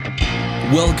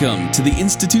Welcome to the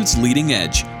Institute's Leading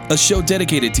Edge, a show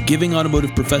dedicated to giving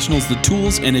automotive professionals the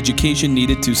tools and education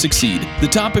needed to succeed. The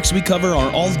topics we cover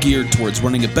are all geared towards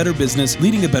running a better business,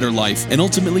 leading a better life, and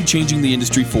ultimately changing the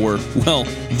industry for, well,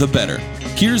 the better.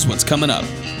 Here's what's coming up.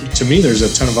 To me, there's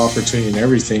a ton of opportunity in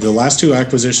everything. The last two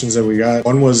acquisitions that we got,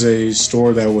 one was a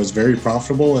store that was very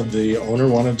profitable and the owner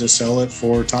wanted to sell it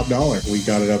for top dollar. We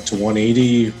got it up to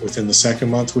 180 within the second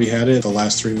month we had it. The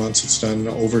last 3 months it's done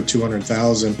over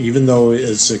 200,000. Even though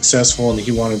it's successful and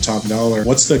he wanted top dollar,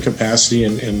 what's the capacity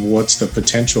and what's the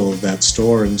potential of that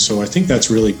store? And so I think that's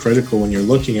really critical when you're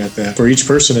looking at that. For each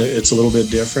person, it's a little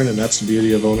bit different, and that's the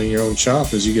beauty of owning your own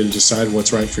shop, is you get to decide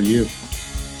what's right for you.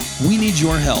 We need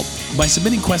your help. By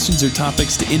submitting questions or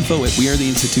topics to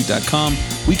info@wearetheinstitute.com,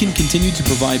 we can continue to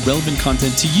provide relevant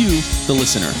content to you, the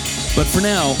listener. But for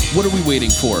now, what are we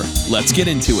waiting for? Let's get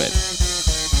into it.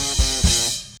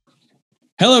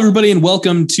 Hello, everybody, and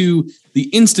welcome to the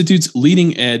Institute's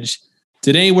Leading Edge.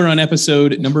 Today, we're on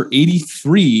episode number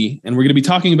 83, and we're going to be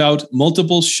talking about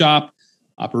multiple shop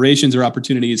operations or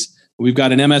opportunities. We've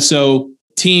got an MSO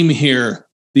team here.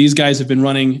 These guys have been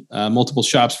running multiple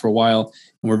shops for a while,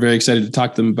 and we're very excited to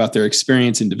talk to them about their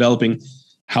experience in developing,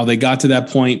 how they got to that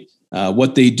point,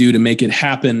 what they do to make it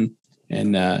happen.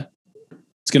 And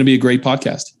it's going to be a great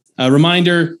podcast. A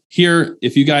reminder here,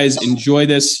 if you guys enjoy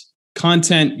this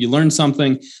content, you learn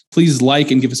something, please like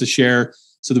and give us a share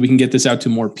so that we can get this out to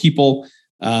more people.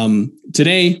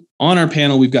 Today on our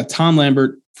panel, we've got Tom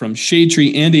Lambert from Shade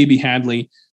Tree and AB Hadley.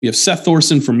 We have Seth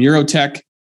Thorson from Eurotech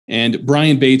and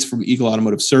Brian Bates from Eagle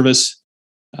Automotive Service.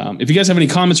 If you guys have any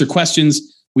comments or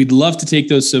questions, we'd love to take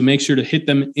those. So make sure to hit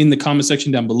them in the comment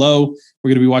section down below. We're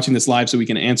going to be watching this live so we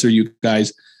can answer you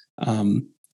guys. We'll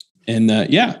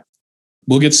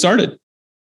get started.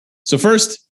 So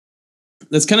first,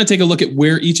 let's kind of take a look at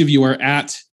where each of you are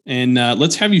at. And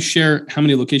let's have you share how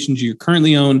many locations you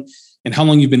currently own and how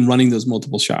long you've been running those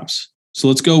multiple shops. So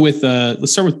let's go with,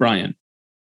 let's start with Brian.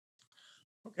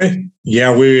 Okay.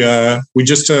 Yeah, we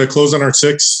just closed on our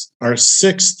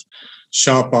sixth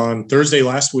shop on Thursday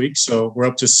last week, so we're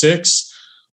up to 6.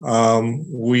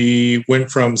 We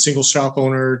went from single shop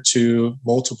owner to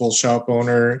multiple shop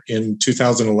owner in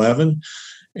 2011,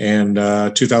 and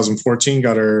 2014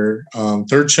 got our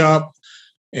third shop,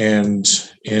 and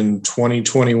in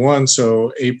 2021,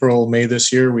 so April, May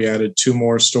this year, we added 2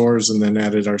 more stores and then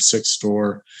added our 6th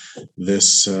store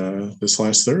this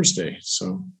last Thursday.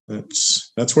 So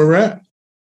that's where we're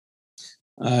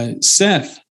at.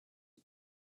 Seth,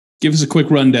 give us a quick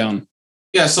rundown.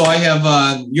 Yeah, so I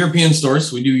have European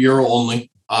stores. We do Euro only.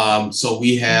 So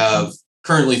we have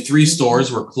currently 3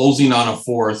 stores. We're closing on a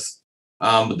 4th,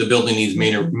 but the building needs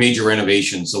major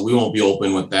renovation, so we won't be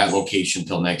open with that location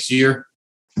until next year.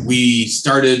 We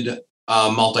started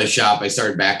multi-shop. I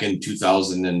started back in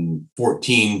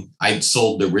 2014. I'd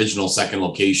sold the original second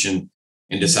location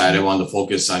and decided I wanted to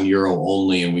focus on Euro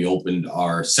only, and we opened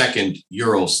our second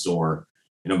Euro store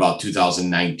in about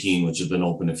 2019, which has been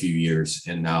open a few years.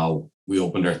 And now we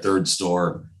opened our 3rd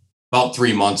store about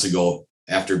 3 months ago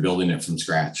after building it from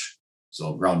scratch.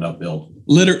 So ground up build.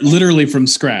 Literally from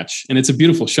scratch. And it's a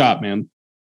beautiful shop, man.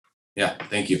 Yeah,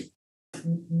 thank you.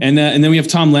 And then we have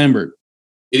Tom Lambert.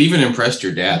 It even impressed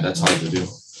your dad. That's hard to do.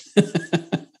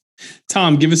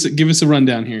 Tom, give us a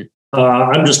rundown here.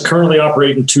 I'm just currently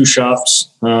operating 2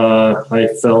 shops. I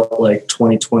felt like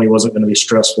 2020 wasn't going to be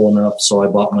stressful enough, so I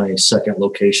bought my second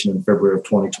location in February of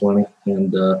 2020,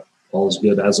 and all is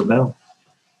good as of now.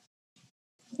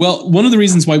 Well, one of the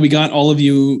reasons why we got all of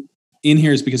you in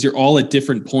here is because you're all at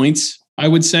different points, I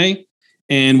would say.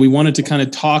 And we wanted to kind of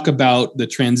talk about the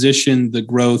transition, the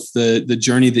growth, the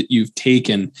journey that you've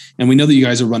taken. And we know that you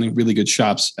guys are running really good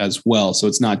shops as well. So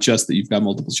it's not just that you've got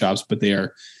multiple shops, but they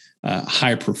are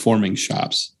high performing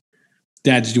shops.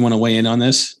 Dad, did you want to weigh in on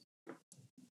this?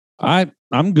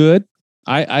 I'm good.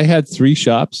 I had 3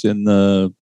 shops in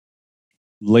the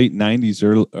late 90s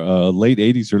or late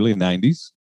 80s, early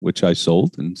 90s, which I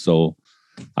sold. And so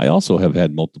I also have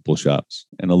had multiple shops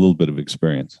and a little bit of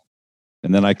experience.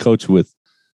 And then I coach with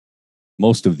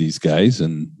most of these guys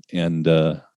and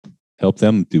help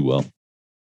them do well.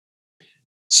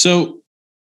 So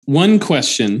one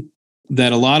question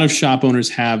that a lot of shop owners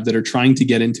have that are trying to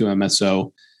get into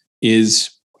MSO is,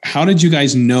 how did you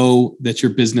guys know that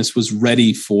your business was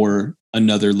ready for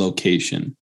another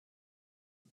location?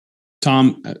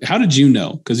 Tom, how did you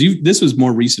know? Because this was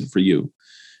more recent for you.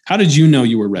 How did you know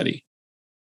you were ready?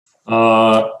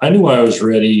 I knew I was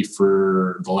ready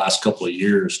for the last couple of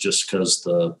years, just because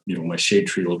my Shade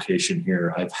Tree location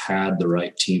here, I've had the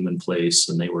right team in place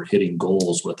and they were hitting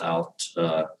goals without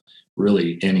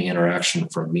really any interaction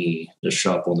from me. This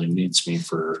shop only needs me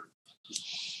for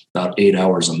about 8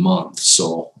 hours a month.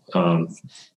 So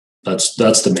that's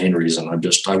the main reason.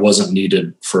 I wasn't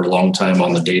needed for a long time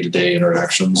on the day-to-day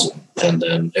interactions, and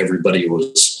then everybody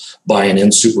was buying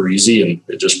in super easy, and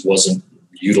it just wasn't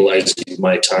utilizing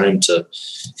my time to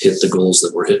hit the goals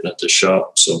that we're hitting at the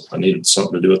shop. So I needed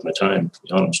something to do with my time, to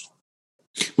be honest.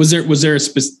 Was there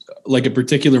a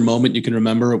particular moment you can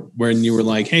remember when you were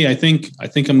like, hey, I think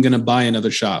I'm going to buy another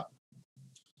shop?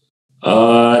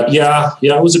 Yeah.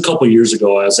 It was a couple of years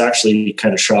ago. I was actually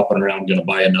kind of shopping around, going to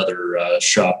buy another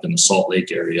shop in the Salt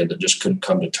Lake area that just couldn't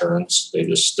come to terms. They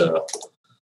just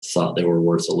thought they were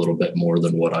worth a little bit more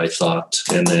than what I thought.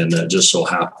 And then it just so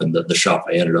happened that the shop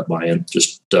I ended up buying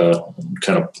just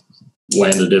kind of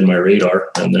landed in my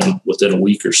radar. And then within a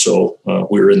week or so,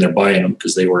 we were in there buying them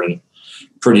because they were in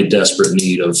pretty desperate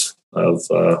need of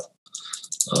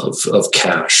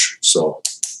cash. So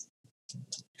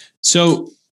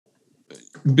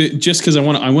just because I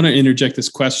want to interject this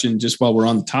question just while we're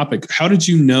on the topic, how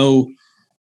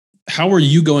are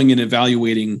you going and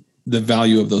evaluating the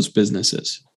value of those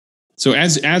businesses? So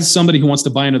as somebody who wants to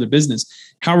buy another business,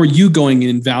 how are you going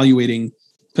and evaluating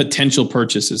potential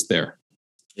purchases there?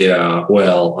 Yeah,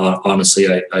 well, honestly,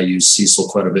 I use Cecil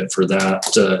quite a bit for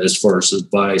that as far as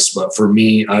advice. But for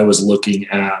me, I was looking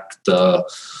at the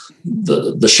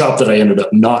shop that I ended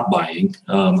up not buying.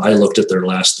 I looked at their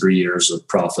last 3 years of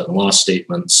profit and loss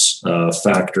statements,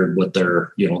 factored what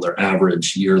their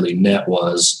average yearly net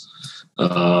was.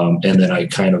 And then I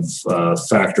kind of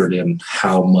factored in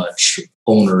how much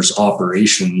owner's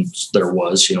operations there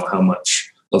was, how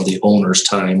much of the owner's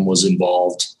time was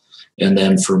involved. And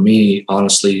then for me,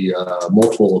 honestly,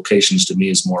 multiple locations to me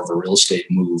is more of a real estate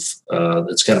move.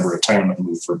 It's kind of a retirement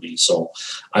move for me. So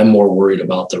I'm more worried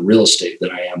about the real estate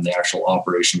than I am the actual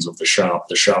operations of the shop.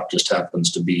 The shop just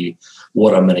happens to be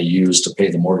what I'm going to use to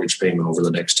pay the mortgage payment over the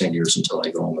next 10 years until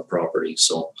I go on the property.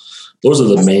 So those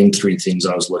are the main three things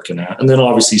I was looking at. And then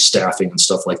obviously staffing and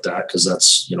stuff like that, because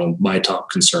that's, my top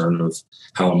concern of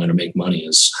how I'm going to make money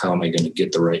is how am I going to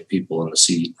get the right people in the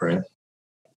seat, right?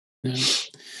 Yeah.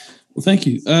 Well, thank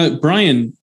you.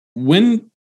 Brian,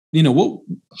 when did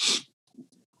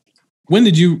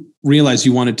you realize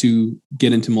you wanted to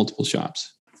get into multiple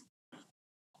shops?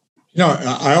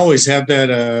 I always had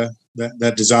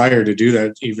that desire to do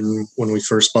that, even when we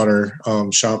first bought our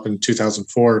shop in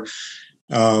 2004.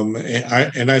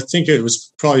 And I think it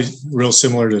was probably real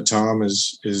similar to Tom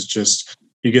is just,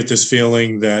 you get this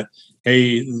feeling that,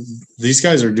 hey, these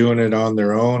guys are doing it on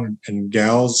their own and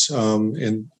gals.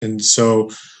 And so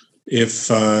if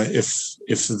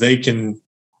they can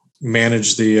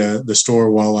manage the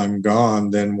store while I'm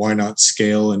gone, then why not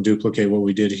scale and duplicate what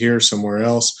we did here somewhere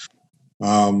else?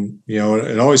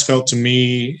 It always felt to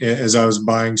me as I was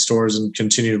buying stores and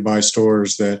continue to buy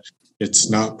stores that it's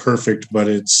not perfect, but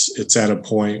it's at a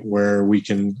point where we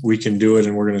can do it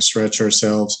and we're going to stretch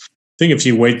ourselves. I think if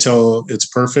you wait till it's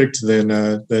perfect, then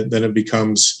it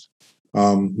becomes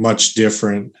much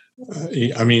different.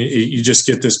 You just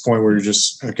get this point where you're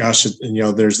just, gosh,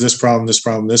 there's this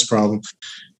problem.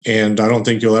 And I don't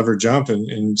think you'll ever jump.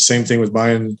 And same thing with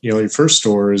buying, your first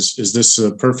store is this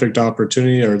a perfect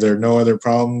opportunity? Are there no other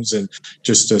problems and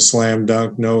just a slam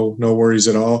dunk, no worries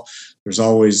at all? There's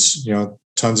always,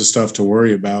 tons of stuff to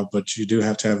worry about, but you do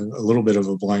have to have a little bit of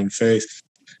a blind faith.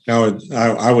 Now,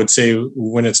 I would say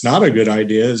when it's not a good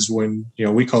idea is when,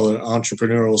 we call it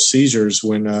entrepreneurial seizures,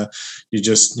 when you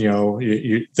just,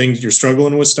 you think you're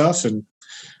struggling with stuff and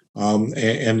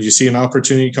you see an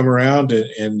opportunity come around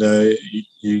and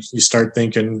you start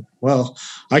thinking, well,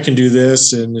 I can do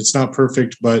this and it's not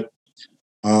perfect, but,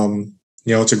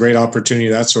 it's a great opportunity,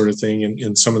 that sort of thing.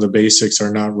 And some of the basics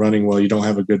are not running well. You don't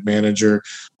have a good manager.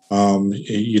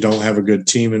 You don't have a good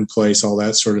team in place, all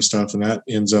that sort of stuff. And that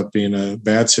ends up being a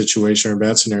bad situation or a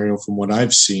bad scenario from what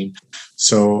I've seen.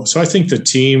 So I think the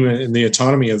team and the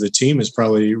autonomy of the team is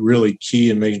probably really key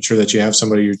in making sure that you have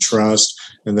somebody you trust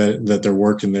and that they're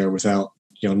working there without,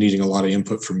 needing a lot of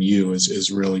input from you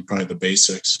is really probably the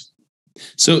basics.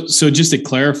 So just to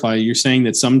clarify, you're saying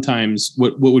that sometimes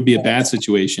what would be a bad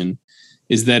situation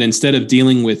is that instead of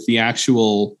dealing with the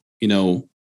actual,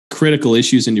 critical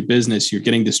issues in your business, you're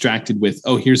getting distracted with,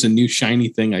 oh, here's a new shiny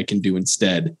thing I can do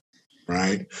instead.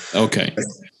 Right. Okay.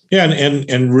 Yeah.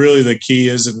 And really the key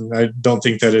is, and I don't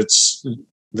think that it's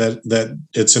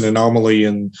an anomaly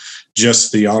in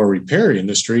just the auto repair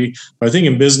industry, but I think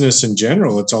in business in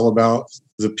general, it's all about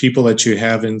the people that you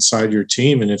have inside your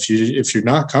team. And if you're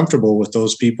not comfortable with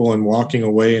those people and walking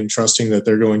away and trusting that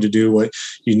they're going to do what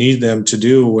you need them to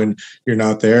do when you're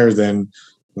not there, then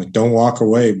don't walk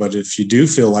away. But if you do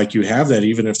feel like you have that,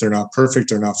 even if they're not perfect,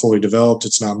 they're not fully developed,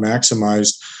 it's not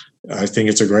maximized, I think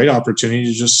it's a great opportunity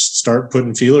to just start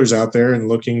putting feelers out there and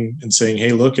looking and saying,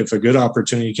 hey, look, if a good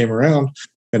opportunity came around,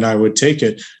 then I would take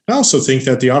it. I also think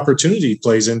that the opportunity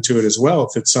plays into it as well.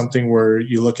 If it's something where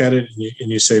you look at it and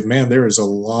you say, man, there is a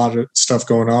lot of stuff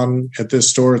going on at this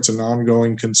store. It's an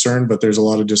ongoing concern, but there's a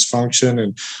lot of dysfunction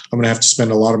and I'm going to have to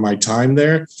spend a lot of my time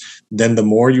there. Then the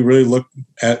more you really look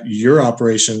at your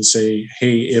operation and say,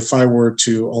 hey, if I were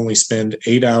to only spend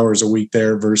 8 hours a week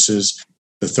there versus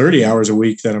the 30 hours a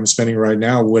week that I'm spending right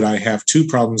now, would I have 2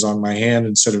 problems on my hand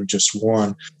instead of just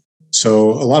one?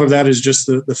 So a lot of that is just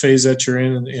the phase that you're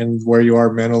in and where you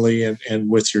are mentally and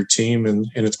with your team. And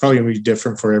it's probably going to be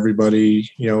different for everybody,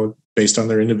 based on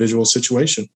their individual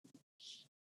situation.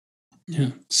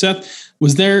 Yeah. Seth,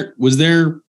 was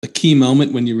there a key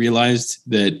moment when you realized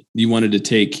that you wanted to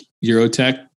take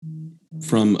Eurotech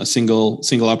from a single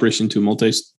operation to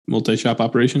a multi-shop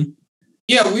operation?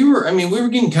 Yeah, we were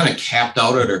getting kind of capped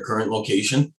out at our current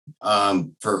location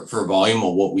for volume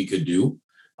of what we could do.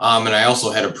 And I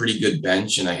also had a pretty good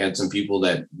bench and I had some people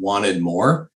that wanted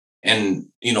more. And,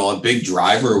 a big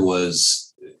driver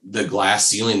was the glass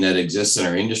ceiling that exists in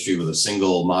our industry with a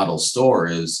single model store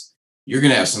is you're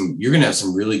going to have some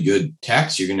really good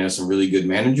techs. You're going to have some really good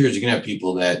managers. You're going to have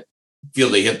people that feel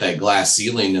they hit that glass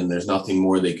ceiling and there's nothing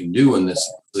more they can do. And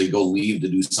they go leave to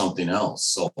do something else.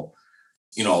 So,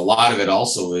 a lot of it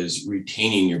also is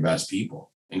retaining your best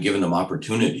people and giving them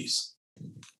opportunities.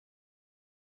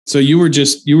 So you were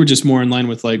just more in line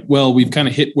with like, well, we've kind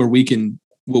of hit what we can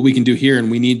do here, and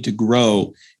we need to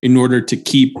grow in order to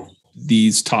keep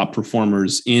these top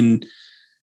performers in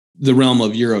the realm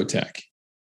of Eurotech.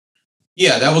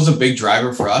 Yeah, that was a big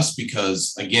driver for us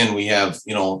because again, we have,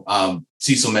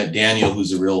 Cecil met Daniel,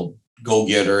 who's a real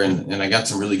go-getter, and I got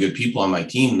some really good people on my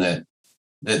team that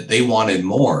they wanted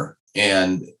more.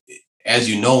 And as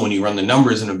you know, when you run the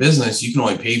numbers in a business, you can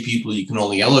only pay people, you can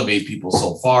only elevate people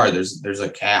so far. There's a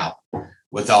cap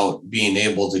without being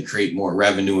able to create more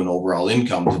revenue and overall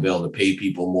income to be able to pay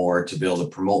people more, to be able to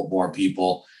promote more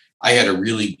people. I had a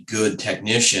really good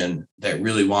technician that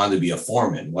really wanted to be a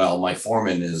foreman. Well, my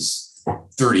foreman is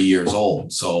 30 years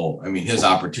old. So, his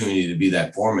opportunity to be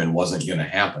that foreman wasn't going to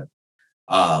happen.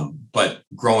 But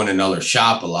growing another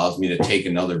shop allows me to take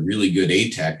another really good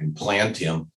ATech and plant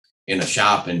him in a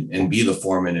shop and be the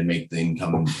foreman and make the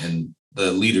income and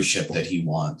the leadership that he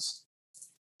wants.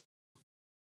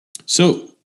 So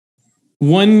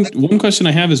one question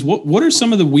I have is what are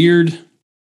some of the weird,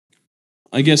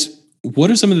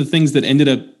 what are some of the things that ended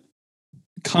up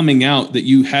coming out that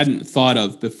you hadn't thought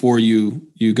of before you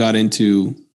got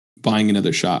into buying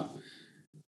another shop?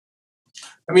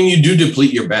 You do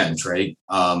deplete your bench, right?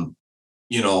 Our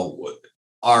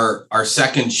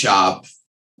second shop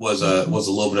was a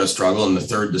little bit of a struggle, and the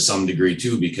third to some degree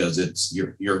too, because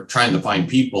you're trying to find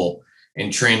people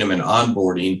and train them in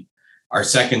onboarding. Our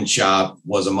second shop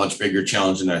was a much bigger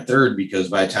challenge than our third, because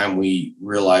by the time we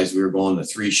realized we were going to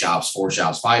 3 shops, 4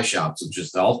 shops, 5 shops, which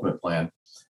is the ultimate plan,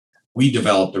 we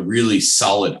developed a really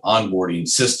solid onboarding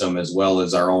system as well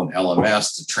as our own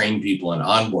LMS to train people and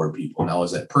onboard people. Now,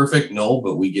 is that perfect? No,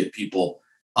 but we get people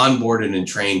onboarded and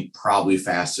trained probably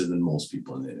faster than most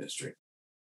people in the industry.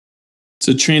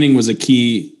 So training was a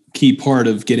key part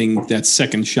of getting that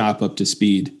second shop up to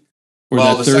speed. Or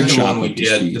well, that third shop up to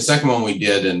speed. The second one we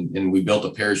did, and we built a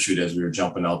parachute as we were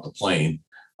jumping out the plane.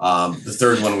 The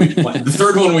third one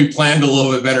we planned a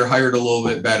little bit better, hired a little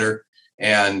bit better,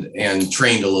 and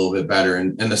trained a little bit better.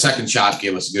 And the second shop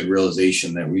gave us a good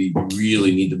realization that we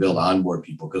really need to build onboard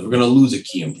people, because we're going to lose a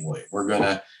key employee. We're going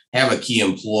to have a key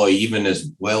employee, even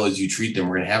as well as you treat them,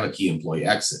 we're going to have a key employee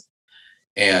exit.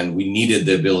 And we needed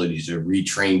the ability to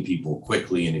retrain people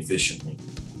quickly and efficiently.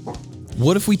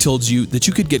 What if we told you that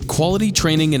you could get quality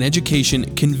training and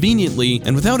education conveniently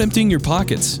and without emptying your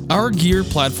pockets? Our Gear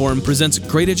platform presents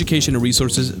great education and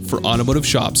resources for automotive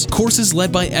shops, courses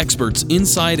led by experts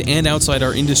inside and outside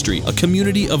our industry, a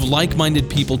community of like-minded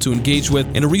people to engage with,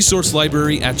 and a resource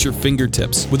library at your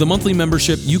fingertips. With a monthly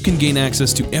membership, you can gain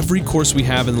access to every course we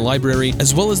have in the library,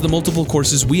 as well as the multiple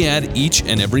courses we add each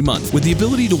and every month. With the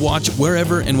ability to watch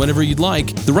wherever and whenever you'd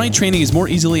like, the right training is more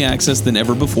easily accessed than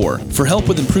ever before. For help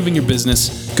with improving your business,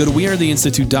 go to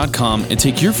wearetheinstitute.com and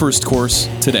take your first course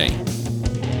today.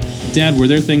 Dad, were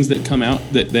there things that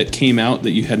came out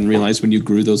that you hadn't realized when you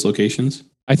grew those locations?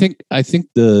 I think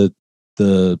the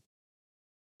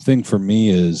thing for me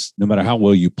is, no matter how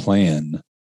well you plan,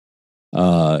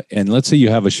 and let's say you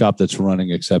have a shop that's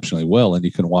running exceptionally well and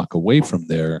you can walk away from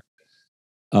there,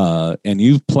 and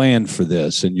you've planned for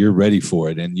this and you're ready for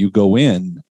it, and you go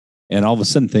in and all of a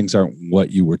sudden things aren't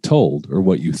what you were told or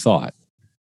what you thought.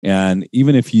 And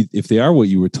even if they are what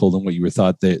you were told and what you were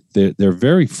thought, they're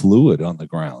very fluid on the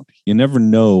ground. You never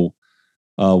know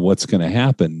what's going to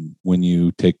happen when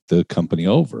you take the company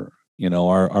over.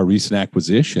 Our recent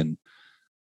acquisition,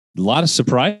 a lot of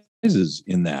surprises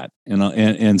in that, and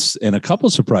a couple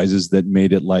of surprises that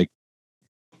made it like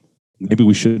maybe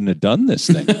we shouldn't have done this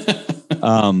thing.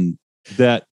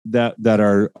 that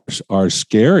are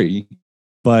scary,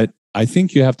 but I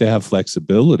think you have to have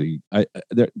flexibility.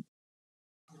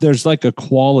 There's like a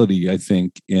quality, I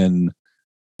think, in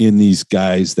these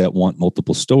guys that want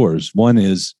multiple stores. One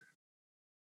is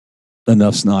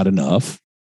enough's not enough.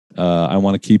 I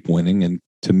want to keep winning, and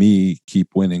to me,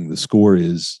 keep winning. The score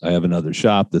is I have another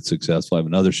shop that's successful. I have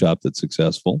another shop that's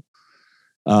successful.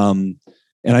 And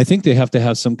I think they have to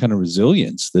have some kind of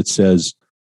resilience that says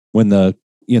when the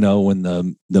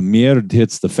merde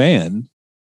hits the fan,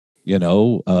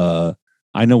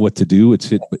 I know what to do. It's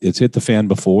hit the fan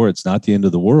before. It's not the end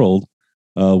of the world.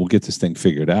 We'll get this thing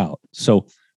figured out. So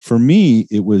for me,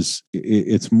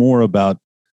 it's more about,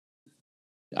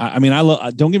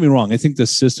 don't get me wrong. I think the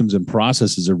systems and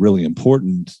processes are really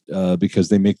important because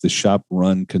they make the shop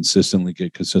run consistently,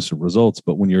 get consistent results.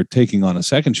 But when you're taking on a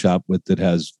second shop that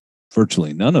has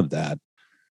virtually none of that,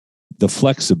 the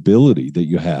flexibility that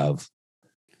you have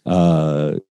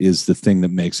is the thing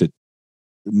that makes it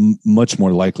much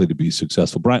more likely to be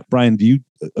successful. Brian, do you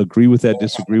agree with that,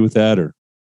 disagree with that, or?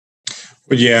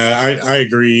 But yeah, I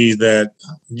agree that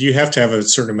you have to have a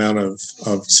certain amount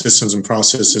of systems and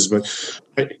processes, but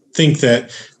I think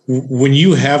that when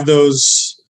you have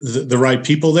the right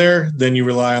people there, then you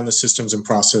rely on the systems and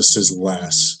processes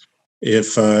less.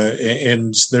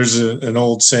 And there's an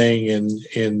old saying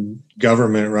in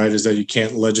government, right, is that you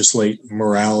can't legislate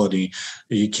morality.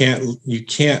 You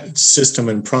can't system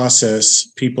and process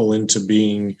people into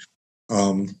being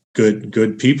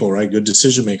good people, right? Good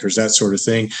decision makers, that sort of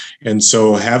thing. And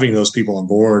so having those people on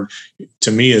board,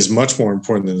 to me, is much more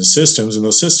important than the systems. And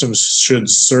those systems should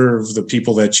serve the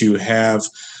people that you have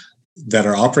that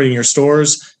are operating your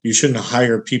stores. You shouldn't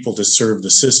hire people to serve the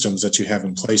systems that you have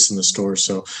in place in the store.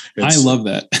 So I love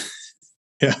that.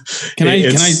 Yeah. Can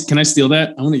I steal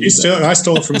that? I want to use that. I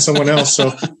stole it from someone else.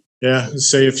 So yeah,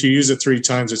 say if you use it 3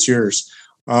 times, it's yours.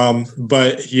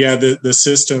 But yeah, the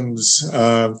systems,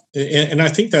 and I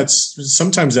think that's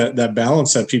sometimes that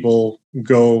balance that people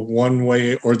go one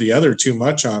way or the other too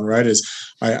much on, right? Is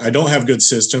I don't have good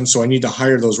systems, so I need to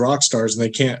hire those rock stars, and they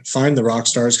can't find the rock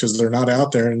stars because they're not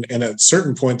out there. And at a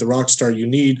certain point, the rock star you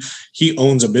need, he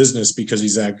owns a business because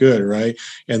he's that good, right?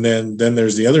 And then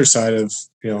there's the other side of,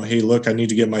 hey, look, I need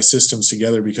to get my systems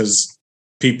together because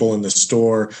people in the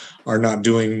store are not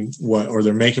doing or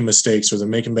they're making mistakes, or they're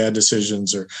making bad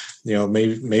decisions, or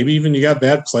maybe even you got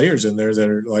bad players in there that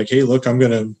are like, hey, look, I'm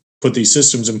going to put these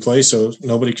systems in place so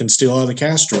nobody can steal out of the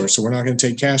cash drawer, so we're not going to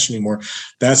take cash anymore.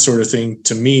 That sort of thing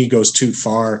to me goes too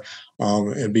far,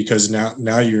 because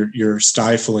now you're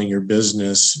stifling your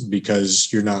business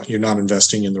because you're not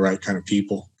investing in the right kind of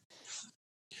people.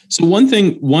 So one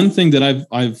thing that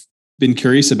I've been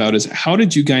curious about is, how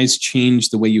did you guys change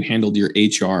the way you handled your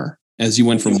HR as you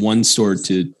went from 1 store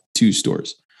to 2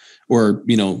 stores, or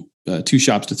 2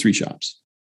 shops to 3 shops?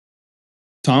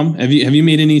 Tom, have you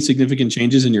made any significant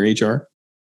changes in your HR?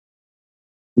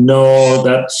 No,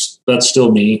 that's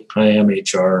still me. I am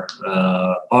HR.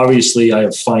 Obviously, I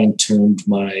have fine-tuned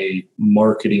my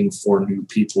marketing for new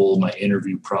people, my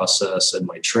interview process, and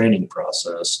my training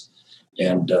process,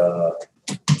 and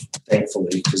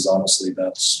thankfully, because honestly,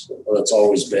 that's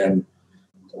always been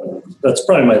that's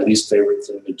probably my least favorite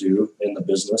thing to do in the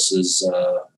business is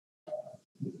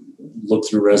look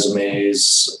through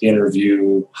resumes,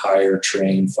 interview, hire,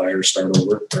 train, fire, start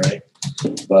over, right?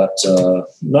 But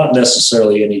not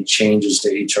necessarily any changes to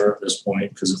HR at this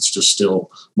point, because it's just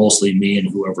still mostly me and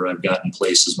whoever I've got in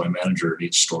place as my manager at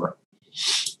each store.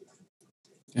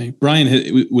 Okay,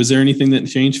 Brian, was there anything that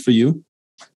changed for you?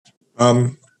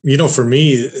 For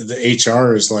me, the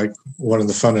HR is like one of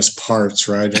the funnest parts,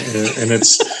 right? And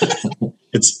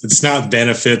it's not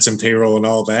benefits and payroll and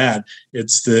all that.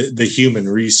 It's the human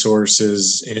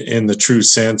resources in the true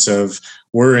sense of,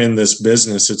 we're in this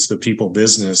business. It's the people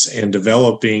business, and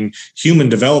developing human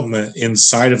development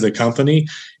inside of the company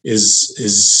is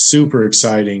super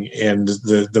exciting. And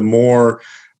the more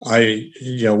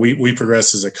we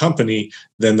progress as a company,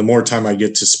 then the more time I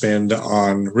get to spend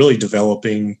on really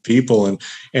developing people.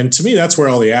 And to me, that's where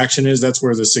all the action is. That's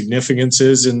where the significance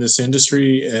is in this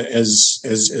industry.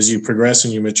 As you progress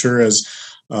and you mature as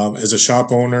a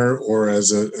shop owner or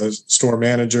as a store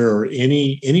manager or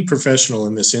any professional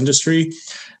in this industry,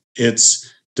 it's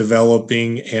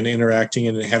developing and interacting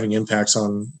and having impacts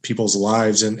on people's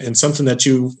lives. And something that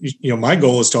my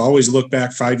goal is to always look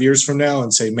back 5 years from now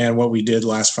and say, man, what we did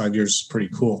last 5 years is pretty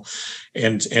cool.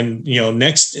 And in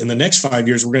the next 5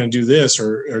 years, we're going to do this,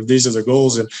 or these are the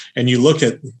goals. And you look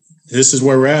at, this is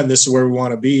where we're at and this is where we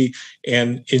want to be.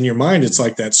 And in your mind, it's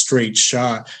like that straight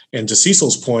shot. And to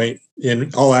Cecil's point,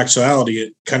 in all actuality,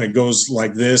 it kind of goes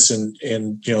like this. And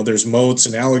there's moats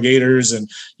and alligators and,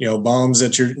 bombs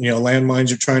that landmines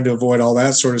you're trying to avoid, all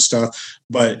that sort of stuff.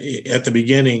 But at the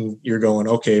beginning, you're going,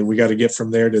 okay, we got to get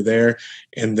from there to there.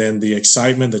 And then the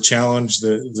excitement, the challenge,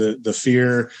 the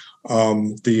fear,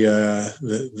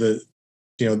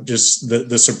 just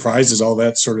the surprises, all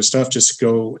that sort of stuff, just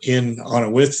go in on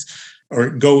it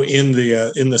go in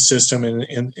the system,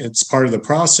 and it's part of the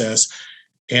process.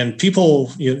 And people,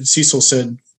 Cecil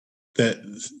said that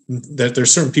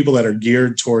there's certain people that are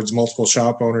geared towards multiple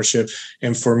shop ownership.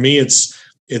 And for me,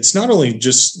 it's not only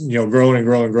just, growing and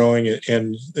growing and growing,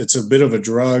 and it's a bit of a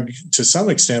drug to some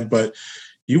extent, but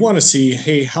you want to see,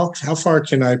 hey, how far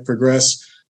can I progress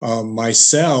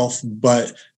myself?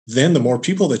 But then the more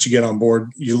people that you get on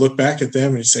board, you look back at them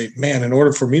and you say, man, in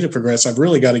order for me to progress, I've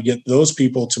really got to get those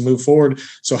people to move forward.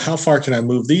 So how far can I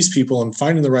move these people, and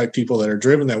finding the right people that are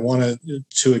driven, that want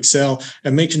to excel,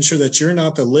 and making sure that you're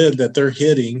not the lid that they're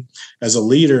hitting as a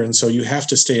leader. And so you have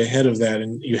to stay ahead of that,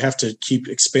 and you have to keep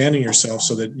expanding yourself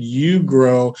so that you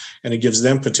grow, and it gives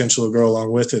them potential to grow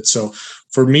along with it. So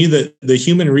for me, the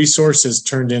human resource has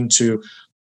turned into,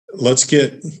 let's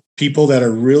get people that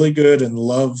are really good and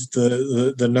love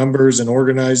the numbers and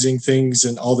organizing things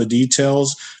and all the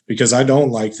details, because I don't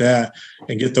like that,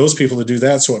 and get those people to do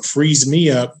that. So it frees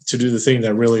me up to do the thing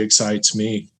that really excites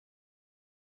me.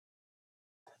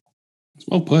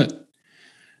 Well put.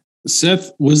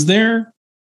 Seth,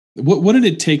 what did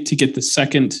it take to get the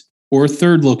second or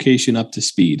third location up to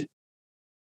speed?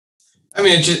 I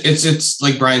mean, it's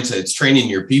like Brian said, it's training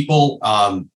your people.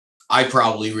 I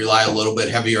probably rely a little bit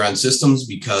heavier on systems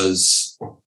because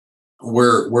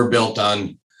we're built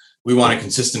on, we want a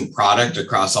consistent product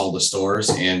across all the stores,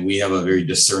 and we have a very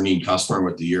discerning customer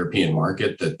with the European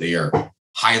market that they are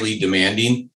highly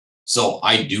demanding. So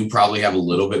I do probably have a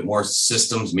little bit more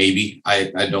systems, maybe.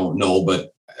 I don't know,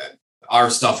 but our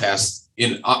stuff has,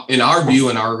 in our view,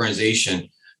 in our organization,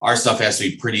 our stuff has to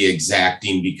be pretty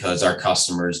exacting because our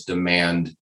customers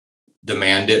demand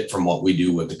it from what we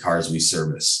do with the cars we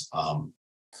service.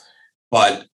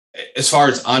 But as far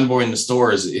as onboarding the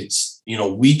stores, it's,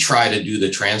 we try to do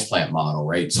the transplant model,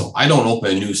 right? So I don't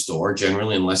open a new store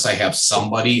generally unless I have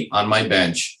somebody on my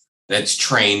bench that's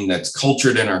trained, that's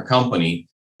cultured in our company,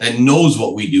 that knows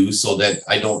what we do, so that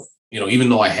I don't, even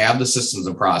though I have the systems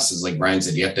and processes, like Brian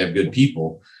said, you have to have good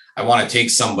people. I want to take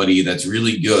somebody that's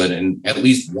really good, and at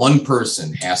least one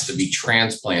person has to be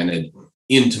transplanted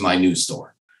into my new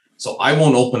store. So I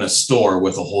won't open a store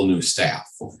with a whole new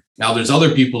staff. Now, there's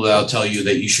other people that'll tell you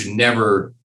that you should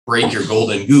never break your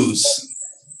golden goose.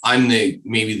 I'm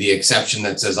maybe the exception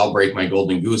that says I'll break my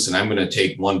golden goose, and I'm going to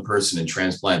take one person and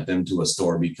transplant them to a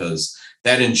store, because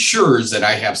that ensures that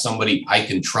I have somebody I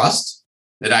can trust,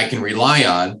 that I can rely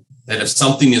on, that if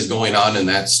something is going on in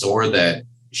that store that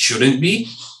shouldn't be,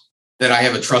 that I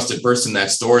have a trusted person in that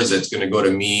store that's going to go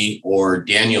to me or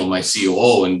Daniel, my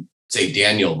COO, and say,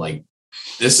 Daniel, like,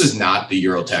 this is not the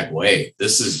Eurotech way.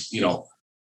 This is,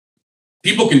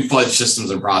 people can fudge systems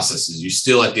and processes. You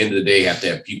still, at the end of the day, have to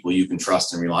have people you can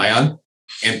trust and rely on.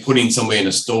 And putting somebody in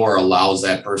a store allows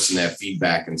that person to have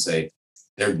feedback and say,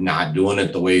 they're not doing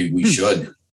it the way we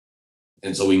should.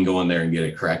 And so we can go in there and get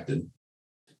it corrected.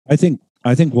 I think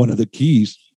one of the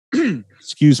keys,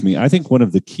 excuse me, I think one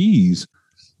of the keys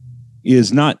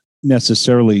is not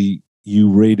necessarily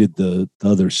you raided the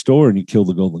other store and you killed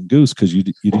the golden goose, because you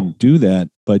didn't do that,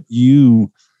 but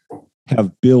you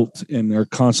have built and are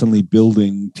constantly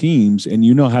building teams, and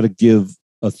you know how to give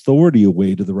authority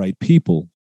away to the right people,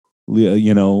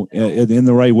 in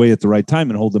the right way at the right time,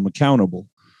 and hold them accountable.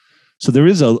 So there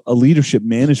is a leadership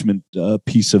management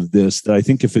piece of this that I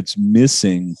think if it's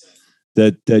missing,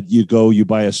 that you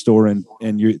buy a store and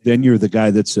you're the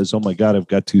guy that says, oh my God, I've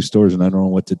got 2 stores and I don't know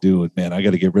what to do. And man, I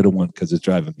got to get rid of one because it's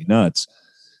driving me nuts.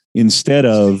 Instead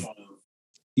of,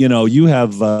 you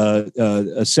have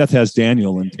Seth has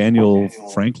Daniel, and Daniel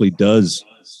frankly does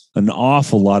an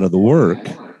awful lot of the work,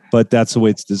 but that's the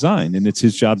way it's designed, and it's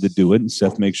his job to do it. And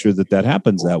Seth makes sure that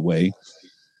happens that way.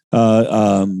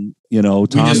 Tom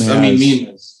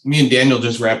me and Daniel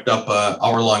just wrapped up an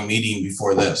hour-long meeting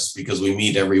before this, because we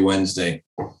meet every Wednesday,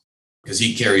 because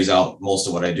he carries out most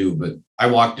of what I do. But I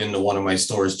walked into one of my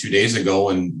stores 2 days ago,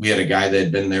 and we had a guy that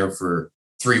had been there for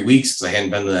 3 weeks, because I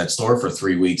hadn't been to that store for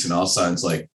 3 weeks. And all of a sudden it's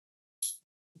like,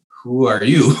 who are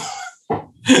you?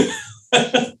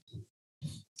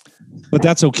 But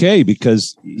that's okay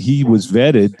because he was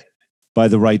vetted by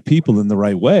the right people in the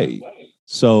right way.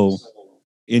 So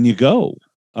in you go.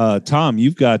 Tom,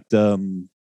 you've got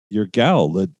your gal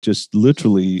that just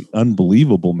literally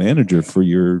unbelievable manager for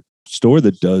your store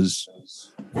that does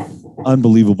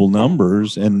unbelievable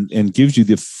numbers and gives you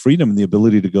the freedom and the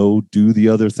ability to go do the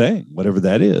other thing, whatever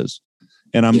that is.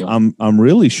 And I'm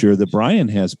really sure that Brian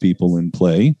has people in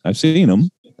play. I've seen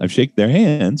them. I've shaken their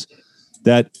hands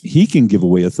that he can give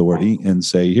away authority and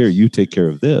say, here, you take care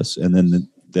of this. And then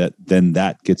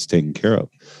that gets taken care of.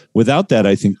 Without that,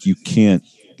 I think you can't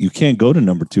go to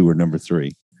number 2 or number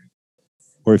 3.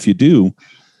 Or if you do,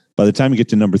 by the time you get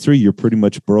to number 3, you're pretty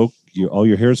much broke. All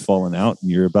your hair's falling out and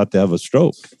you're about to have a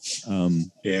stroke.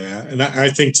 Yeah. And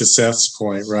I think to Seth's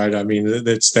point, right? I mean,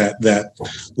 it's that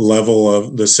level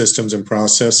of the systems and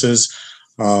processes.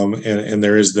 And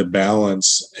there is the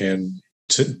balance. And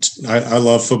I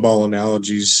love football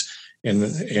analogies,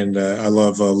 and I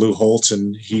love Lou Holtz,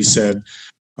 and he said,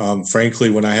 frankly,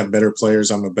 when I have better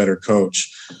players, I'm a better coach.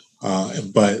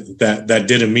 But that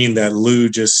didn't mean that Lou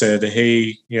just said,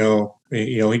 hey,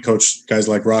 he coached guys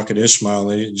like Rocket Ismail.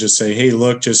 And they just say, hey,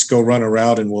 look, just go run a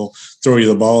route and we'll throw you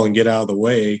the ball and get out of the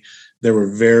way. There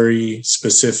were very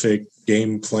specific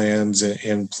game plans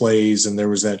and plays, and there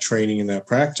was that training and that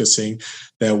practicing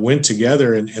that went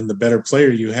together. And the better player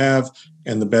you have,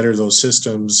 and the better those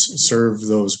systems serve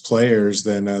those players,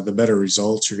 then the better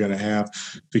results you're going to have.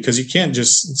 Because you can't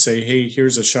just say, hey,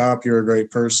 here's a shop, you're a great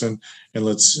person, and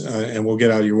and we'll get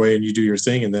out of your way and you do your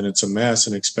thing, and then it's a mess,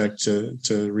 and expect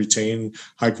to retain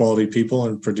high quality people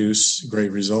and produce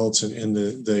great results. And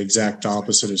the exact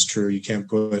opposite is true. You can't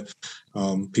put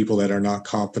people that are not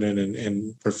competent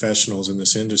and professionals in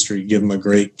this industry, give them a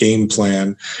great game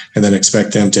plan and then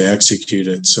expect them to execute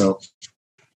it. So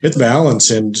it's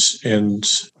balance, and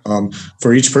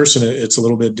for each person, it's a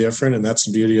little bit different. And that's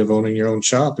the beauty of owning your own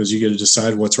shop, is you get to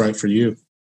decide what's right for you.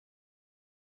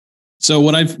 So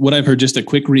what I've heard, just a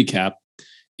quick recap,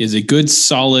 is a good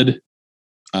solid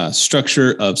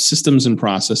structure of systems and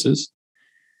processes,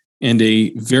 and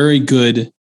a very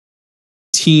good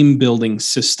team building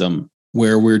system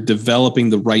where we're developing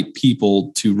the right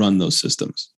people to run those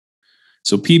systems.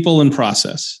 So people and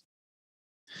process.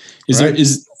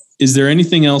 Is there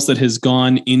anything else that has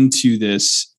gone into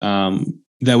this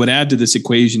that would add to this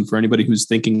equation for anybody who's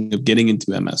thinking of getting into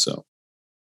MSO?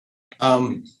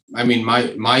 I mean,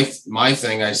 my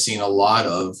thing I've seen a lot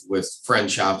of with friend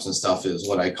shops and stuff is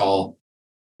what I call,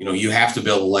 you have to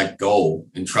be able to let go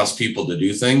and trust people to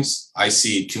do things. I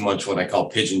see too much what I call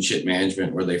pigeon shit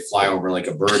management, where they fly over like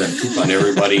a bird and poop on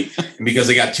everybody. And because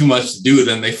they got too much to do,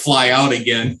 then they fly out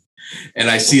again. And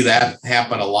I see that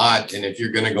happen a lot. And if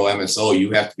you're going to go MSO,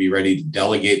 you have to be ready to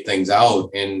delegate things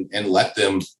out and let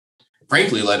them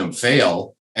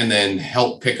fail, and then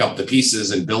help pick up the pieces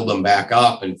and build them back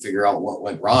up and figure out what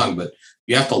went wrong. But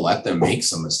you have to let them make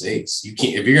some mistakes. You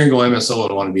can't, if you're going to go MSO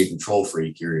and want to be a control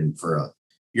freak, you're in for a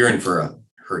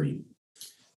hurting.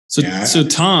 So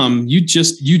Tom, you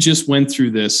just went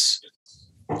through this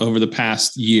over the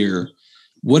past year.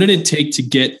 What did it take to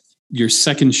get your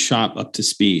second shop up to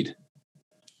speed?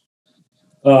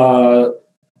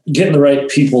 Getting the right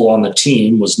people on the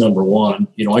team was number one.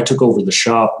 I took over the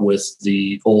shop with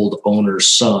the old owner's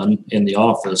son in the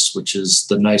office, which is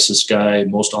the nicest guy,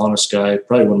 most honest guy,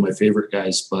 probably one of my favorite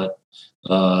guys, but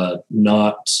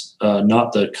not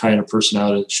the kind of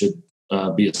personality that should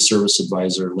be a service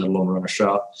advisor, let alone run a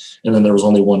shop. And then there was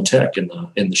only one tech in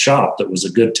the shop that was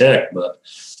a good tech, but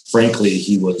frankly,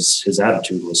 his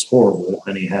attitude was horrible,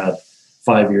 and he had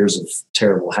 5 years of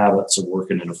terrible habits of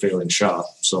working in a failing shop.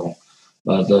 So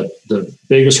the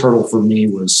biggest hurdle for me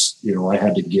was, I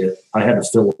had to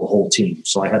fill a whole team.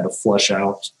 So I had to flush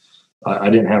out.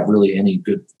 I didn't have really any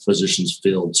good positions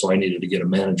filled. So I needed to get a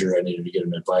manager. I needed to get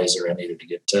an advisor. I needed to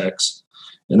get techs.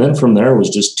 And then from there was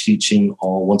just teaching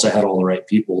once I had all the right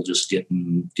people, just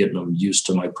getting them used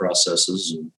to my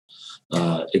processes and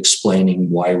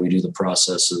explaining why we do the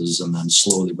processes. And then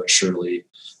slowly but surely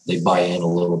they buy in a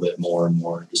little bit more and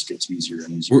more. It just gets easier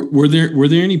and easier. Were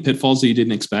there any pitfalls that you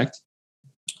didn't expect?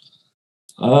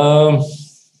 Not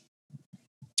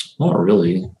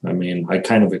really. I mean, I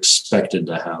kind of expected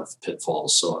to have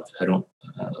pitfalls, so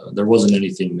there wasn't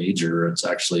anything major. It's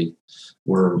actually,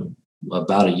 we're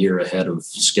about a year ahead of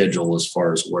schedule as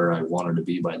far as where I wanted to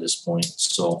be by this point.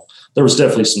 So there was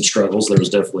definitely some struggles. There was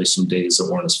definitely some days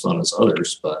that weren't as fun as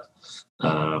others, but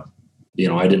I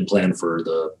didn't plan for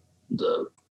the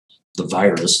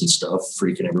virus and stuff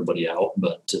freaking everybody out,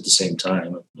 but at the same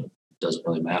time, it doesn't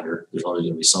really matter. There's always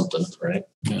going to be something, right?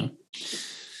 Yeah.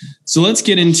 So let's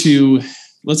get into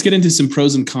some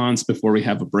pros and cons before we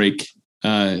have a break.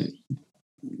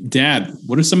 Dad,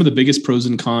 what are some of the biggest pros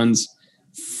and cons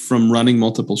from running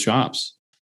multiple shops?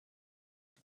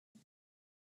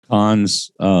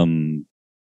 Cons.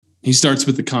 He starts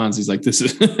with the cons. He's like, "This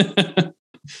is."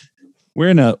 We're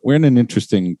in an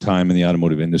interesting time in the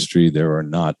automotive industry. There are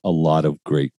not a lot of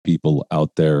great people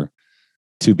out there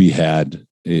to be had.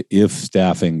 If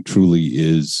staffing truly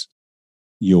is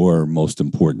your most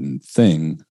important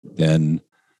thing, then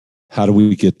how do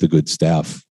we get the good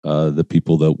staff, the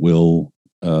people that will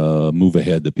move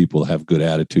ahead, the people that have good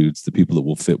attitudes, the people that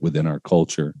will fit within our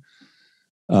culture?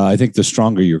 I think the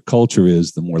stronger your culture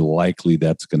is, the more likely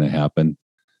that's going to happen.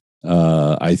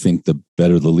 I think the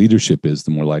better the leadership is,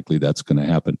 the more likely that's going to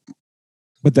happen.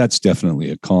 But that's definitely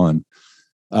a con.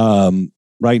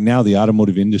 Right now, the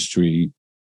automotive industry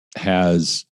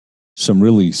has some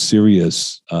really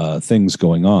serious things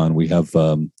going on. We have,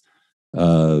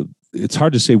 it's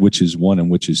hard to say which is one and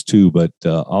which is two, but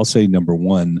I'll say number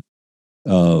one,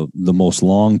 the most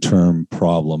long-term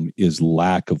problem is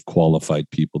lack of qualified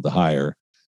people to hire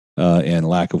and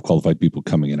lack of qualified people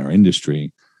coming in our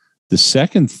industry. The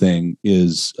second thing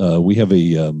is we have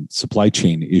a supply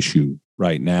chain issue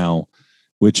right now,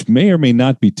 which may or may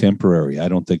not be temporary. I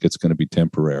don't think it's going to be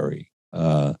temporary.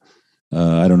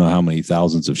 I don't know how many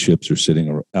thousands of ships are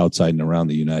sitting outside and around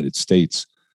the United States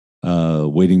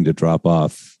waiting to drop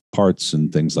off parts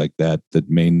and things like that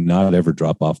may not ever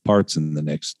drop off parts in the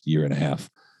next year and a half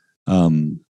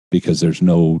because there's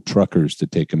no truckers to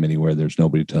take them anywhere. There's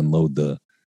nobody to unload the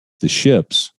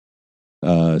ships.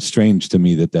 Strange to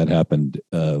me that happened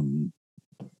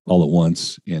all at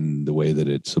once in the way that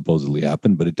it supposedly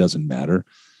happened, but it doesn't matter.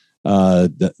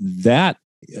 That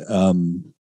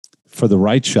for the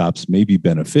right shops may be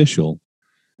beneficial.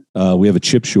 We have a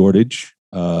chip shortage.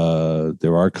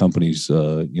 There are companies,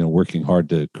 working hard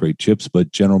to create chips,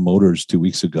 but General Motors 2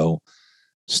 weeks ago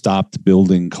stopped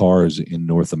building cars in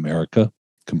North America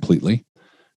completely.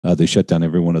 They shut down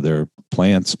every one of their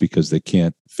plants because they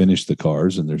can't finish the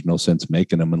cars, and there's no sense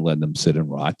making them and letting them sit and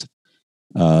rot.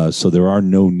 So there are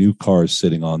no new cars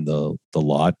sitting on the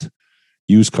lot.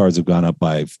 Used cars have gone up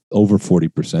by over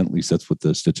 40%. At least that's what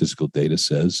the statistical data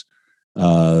says.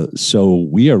 So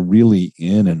we are really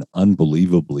in an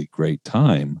unbelievably great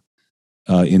time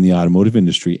in the automotive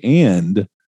industry. And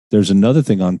there's another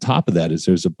thing on top of that is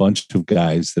there's a bunch of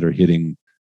guys that are hitting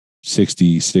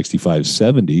 60, 65,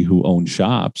 70 who own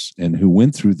shops and who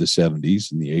went through the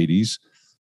 70s and the 80s,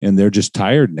 and they're just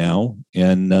tired now.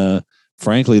 And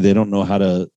frankly, they don't know how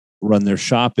to run their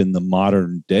shop in the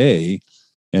modern day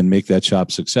and make that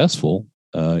shop successful.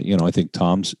 I think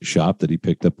Tom's shop that he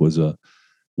picked up was a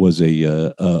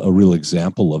real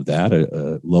example of that.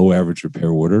 A low average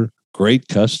repair order, great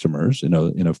customers in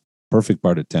a perfect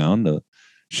part of town. The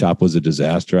shop was a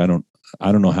disaster. I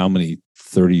don't know how many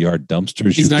 30-yard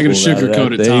dumpsters. He's not going to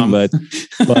sugarcoat it, Tom. But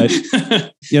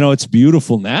it's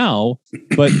beautiful now.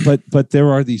 But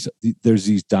there's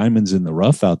these diamonds in the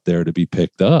rough out there to be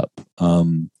picked up.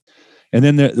 And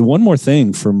then one more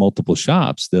thing for multiple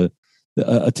shops,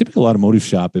 a typical automotive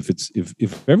shop,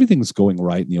 if everything's going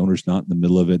right and the owner's not in the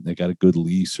middle of it and they got a good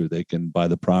lease or they can buy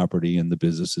the property and the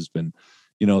business has been,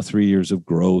 3 years of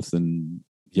growth and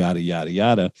yada, yada,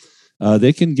 yada,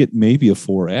 they can get maybe a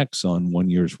 4X on 1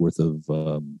 year's worth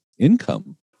of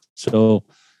income. So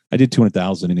I did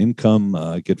 200,000 in income.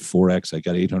 I get 4X. I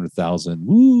got 800,000.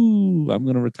 Woo! I'm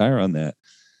going to retire on that.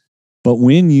 But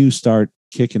when you start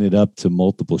kicking it up to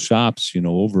multiple shops,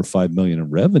 over 5 million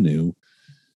in revenue,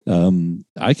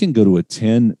 I can go to a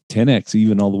 10X,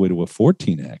 even all the way to a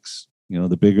 14X.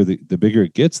 The bigger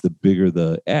it gets, the bigger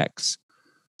the X.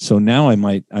 So now I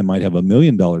might have $1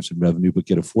 million in revenue, but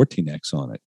get a 14X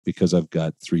on it because I've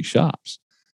got 3 shops.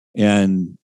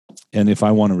 And if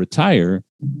I want to retire,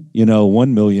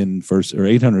 1 million versus or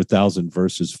 800,000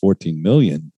 versus 14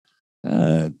 million,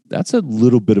 that's a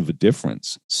little bit of a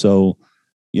difference. So,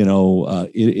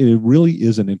 it really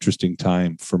is an interesting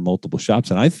time for multiple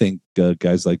shops. And I think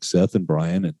guys like Seth and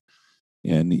Brian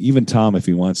and even Tom, if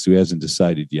he wants to, hasn't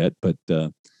decided yet, but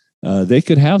they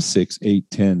could have 6, 8,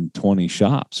 10, 20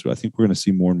 shops. So I think we're going to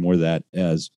see more and more of that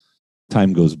as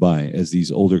time goes by, as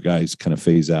these older guys kind of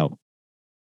phase out.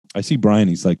 I see Brian,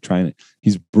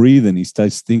 he's breathing. He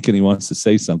starts thinking he wants to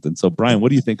say something. So Brian, what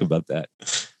do you think about that?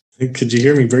 Could you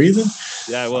hear me breathing?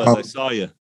 Yeah, I was. I saw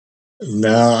you.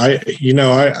 No,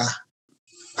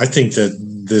 I think that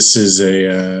this is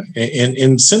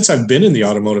and since I've been in the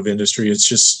automotive industry, it's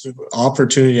just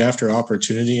opportunity after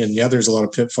opportunity. And yeah, there's a lot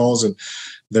of pitfalls, and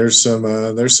there's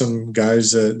some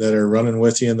guys that are running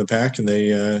with you in the pack, and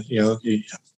they,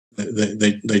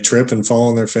 they trip and fall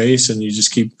on their face, and you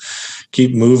just keep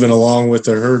moving along with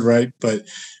the herd, right? But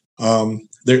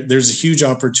there's a huge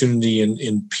opportunity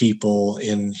in people,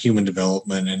 in human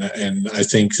development, and I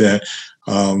think that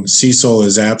Cecil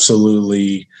is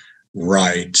absolutely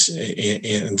right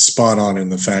and spot on in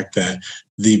the fact that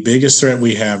the biggest threat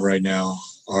we have right now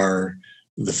is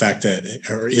the fact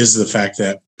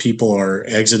that people are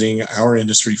exiting our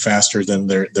industry faster than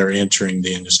they're entering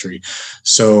the industry.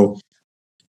 So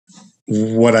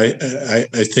what I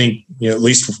think, at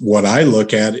least what I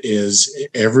look at is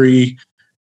every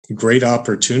great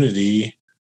opportunity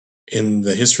in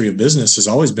the history of business has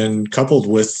always been coupled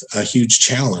with a huge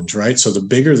challenge, right? So the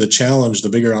bigger the challenge, the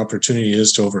bigger opportunity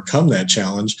is to overcome that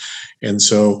challenge. And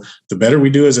so the better we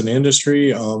do as an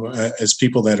industry, as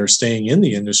people that are staying in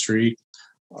the industry,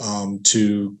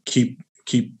 to keep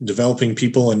developing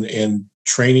people and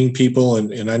training people.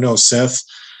 And I know Seth,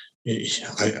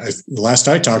 last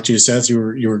I talked to you, Seth, you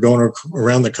were going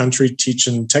around the country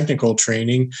teaching technical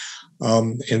training.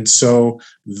 And so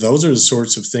those are the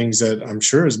sorts of things that I'm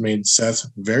sure has made Seth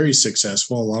very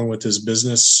successful, along with his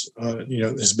business,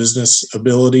 his business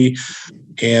ability.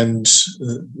 And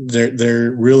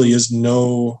there really is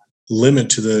no limit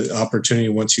to the opportunity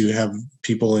once you have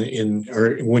people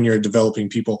or when you're developing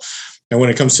people. And when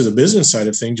it comes to the business side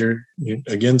of things,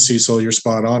 again, Cecil, you're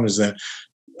spot on, is that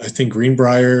I think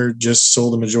Greenbrier just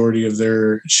sold the majority of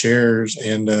their shares,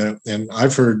 and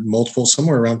I've heard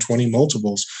somewhere around 20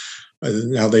 multiples.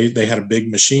 Now they had a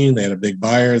big machine, they had a big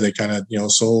buyer, they kind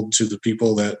of sold to the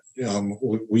people that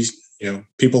we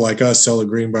people like us sell to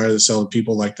Greenbrier, that sell to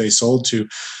people like they sold to.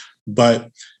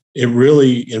 But it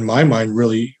really, in my mind,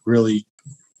 really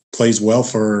plays well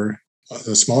for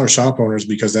the smaller shop owners,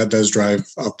 because that does drive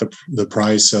up the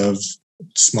price of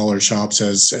smaller shops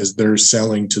as they're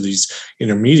selling to these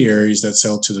intermediaries that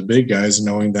sell to the big guys,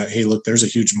 knowing that, hey, look, there's a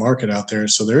huge market out there.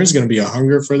 So there is going to be a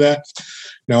hunger for that.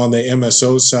 Now on the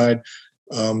MSO side,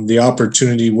 the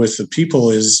opportunity with the people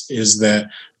is that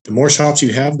the more shops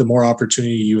you have, the more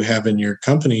opportunity you have in your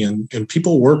company, and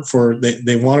people work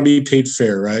they want to be paid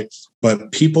fair, right?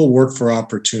 But people work for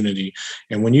opportunity.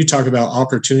 And when you talk about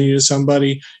opportunity to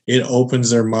somebody, it opens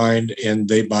their mind and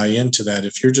they buy into that.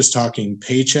 If you're just talking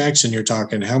paychecks and you're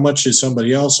talking, how much is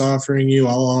somebody else offering you?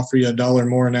 I'll offer you $1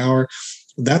 more an hour.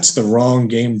 That's the wrong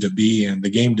game to be in. The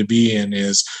game to be in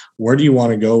is, where do you want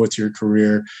to go with your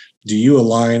career? Do you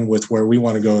align with where we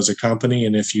want to go as a company?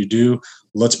 And if you do,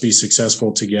 let's be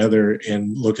successful together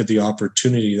and look at the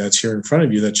opportunity that's here in front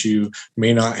of you that you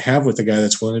may not have with the guy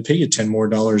that's willing to pay you $10 more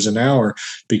an hour,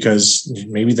 because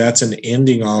maybe that's an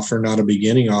ending offer, not a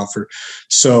beginning offer.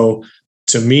 So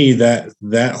to me,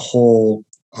 that whole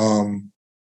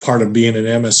part of being an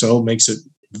MSO makes it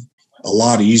a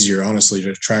lot easier, honestly, to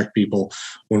attract people.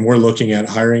 When we're looking at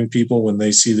hiring people, when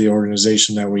they see the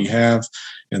organization that we have,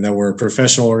 and that we're a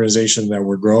professional organization, that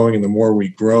we're growing, and the more we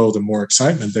grow, the more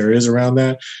excitement there is around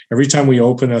that. Every time we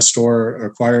open a store,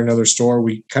 acquire another store,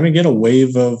 we kind of get a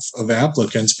wave of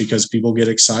applicants, because people get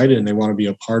excited and they want to be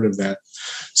a part of that.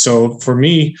 So for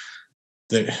me,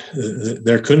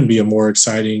 there couldn't be a more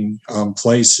exciting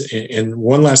place. And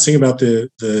one last thing about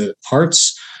the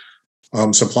parts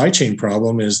supply chain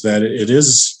problem is that it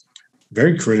is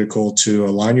very critical to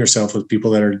align yourself with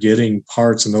people that are getting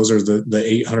parts. And those are the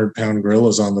 800-pound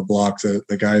gorillas on the block,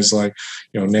 the guys like,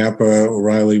 Napa,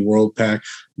 O'Reilly, Worldpac,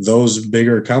 those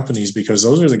bigger companies, because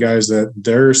those are the guys that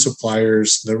their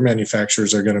suppliers, their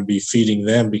manufacturers are going to be feeding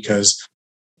them, because,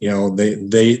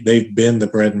 they've been the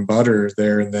bread and butter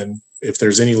there. And then if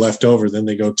there's any left over, then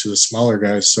they go to the smaller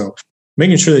guys. So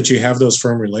making sure that you have those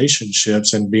firm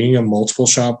relationships, and being a multiple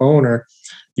shop owner,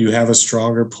 you have a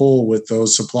stronger pull with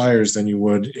those suppliers than you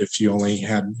would if you only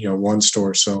had, one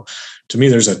store. So to me,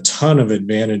 there's a ton of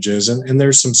advantages, and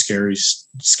there's some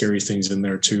scary things in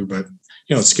there too. But,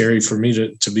 it's scary for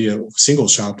me to be a single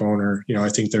shop owner. I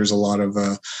think there's a lot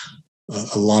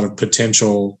of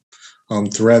potential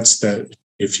threats that,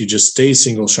 if you just stay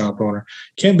single shop owner,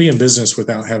 can't be in business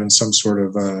without having some sort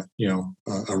of,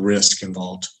 a risk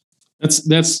involved.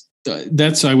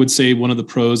 That's I would say one of the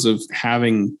pros of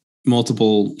having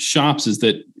multiple shops is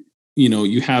that,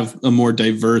 you have a more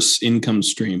diverse income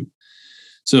stream.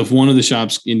 So if one of the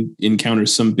shops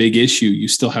encounters some big issue, you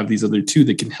still have these other two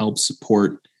that can help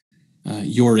support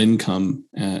your income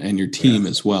and your team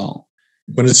as well.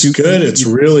 When it's good, it's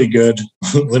really good.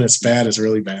 When it's bad, it's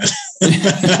really bad.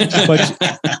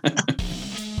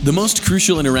 The most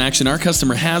crucial interaction our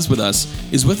customer has with us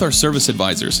is with our service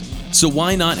advisors. So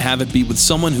why not have it be with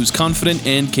someone who's confident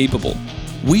and capable?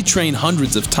 We train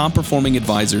hundreds of top-performing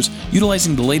advisors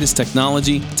utilizing the latest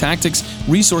technology, tactics,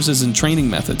 resources, and training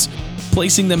methods.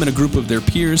 Placing them in a group of their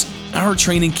peers, our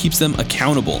training keeps them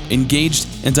accountable, engaged,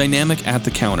 and dynamic at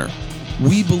the counter.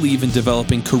 We believe in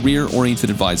developing career-oriented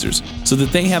advisors so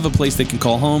that they have a place they can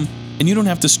call home and you don't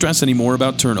have to stress anymore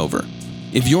about turnover.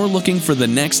 If you're looking for the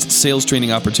next sales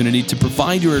training opportunity to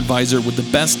provide your advisor with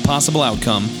the best possible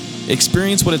outcome,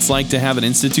 experience what it's like to have an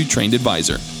Institute-trained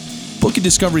advisor. Book a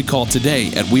discovery call today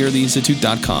at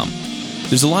wearetheinstitute.com.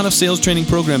 There's a lot of sales training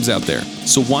programs out there,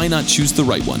 so why not choose the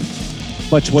right one?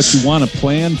 But what you want to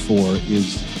plan for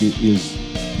is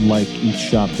like each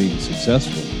shop being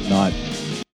successful, not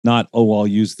I'll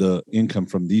use the income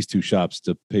from these two shops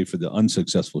to pay for the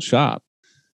unsuccessful shop.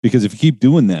 Because if you keep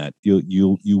doing that,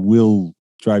 you will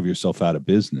drive yourself out of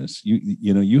business.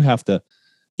 You have to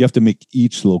make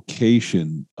each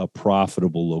location a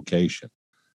profitable location.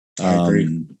 I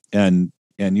agree. And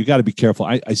you got to be careful.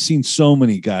 I've seen so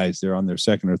many guys, they're on their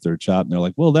second or third shop and they're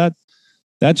like, well, that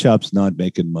shop's not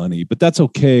making money, but that's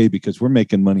okay because we're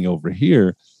making money over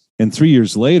here. And 3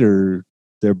 years later,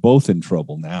 they're both in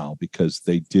trouble now because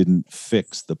they didn't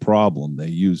fix the problem. They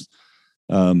used,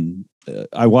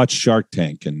 I watch Shark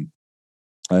Tank and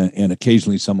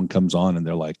occasionally someone comes on and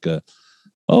they're like, you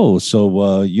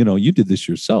did this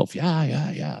yourself.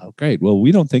 Yeah. Great. Well,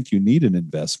 we don't think you need an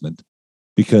investment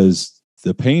because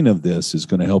the pain of this is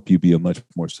going to help you be a much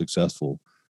more successful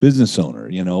business owner,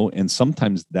 and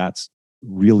sometimes that's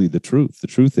really the truth. The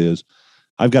truth is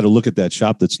I've got to look at that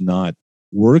shop that's not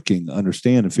working,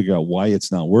 understand and figure out why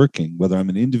it's not working, whether I'm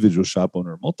an individual shop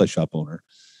owner or multi-shop owner,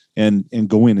 and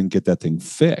go in and get that thing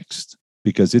fixed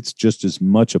because it's just as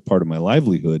much a part of my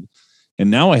livelihood.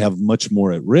 And now I have much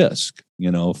more at risk.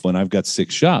 When I've got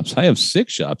 6 shops, I have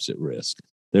 6 shops at risk.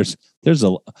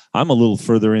 I'm a little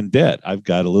further in debt. I've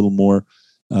got a little more,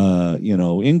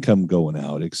 income going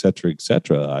out, et cetera, et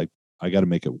cetera. I got to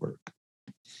make it work.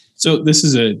 So this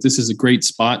is a great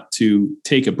spot to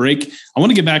take a break. I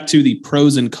want to get back to the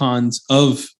pros and cons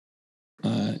of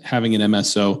having an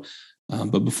MSO.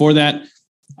 But before that,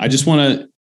 I just want to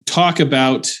talk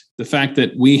about the fact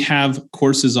that we have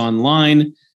courses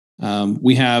online.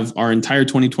 We have our entire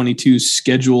 2022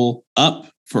 schedule up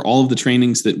for all of the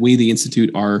trainings that we, the Institute,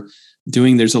 are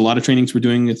doing. There's a lot of trainings we're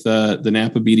doing with the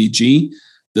Napa BDG.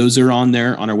 Those are on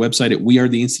there on our website at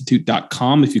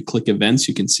wearetheinstitute.com. If you click events,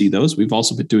 you can see those. We've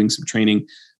also been doing some training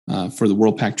for the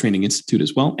WorldPAC Training Institute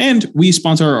as well. And we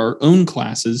sponsor our own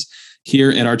classes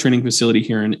here at our training facility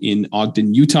here in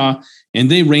Ogden, Utah. And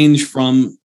they range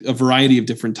from a variety of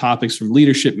different topics from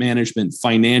leadership management,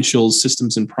 financials,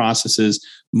 systems and processes,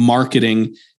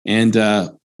 marketing. And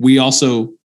we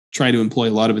also try to employ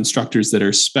a lot of instructors that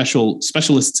are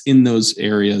specialists in those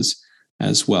areas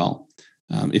as well.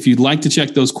 If you'd like to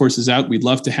check those courses out, we'd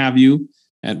love to have you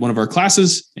at one of our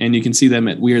classes, and you can see them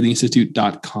at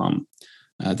wearetheinstitute.com.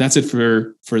 That's it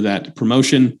for that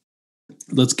promotion.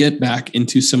 Let's get back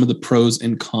into some of the pros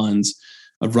and cons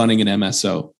of running an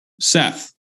MSO.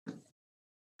 Seth,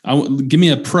 give me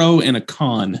a pro and a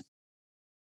con.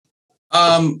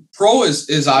 Pro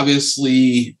is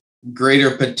obviously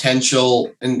greater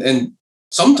potential and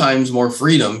sometimes more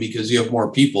freedom because you have more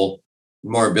people,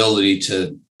 more ability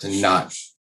to not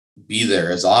be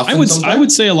there as often. I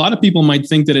would say a lot of people might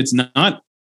think that it's not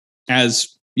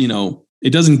as,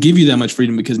 it doesn't give you that much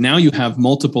freedom because now you have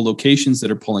multiple locations that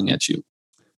are pulling at you.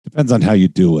 Depends on how you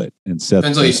do it. And Seth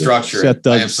depends how you structure it.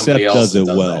 Seth does it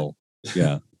well.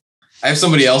 Yeah. I have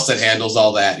somebody else that handles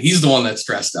all that. He's the one that's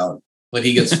stressed out, but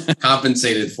he gets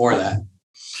compensated for that.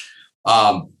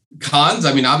 Cons,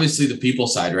 obviously the people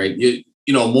side, right?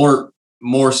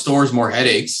 More stores, more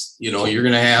headaches. You're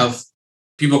going to have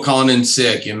people calling in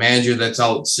sick, your manager that's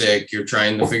out sick. You're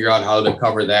trying to figure out how to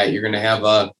cover that. You're going to have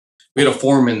we had a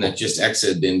foreman that just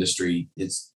exited the industry.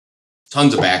 It's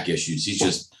tons of back issues. He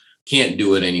just can't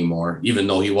do it anymore, even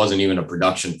though he wasn't even a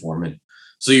production foreman.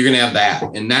 So you're going to have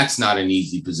that. And that's not an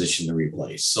easy position to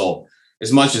replace. So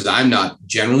as much as I'm not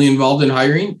generally involved in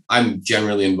hiring, I'm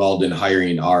generally involved in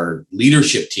hiring our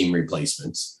leadership team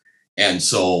replacements. And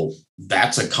so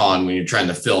that's a con when you're trying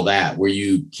to fill that, where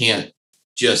you can't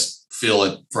just fill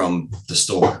it from the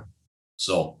store.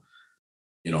 So,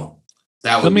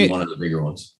 that would be one of the bigger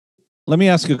ones. Let me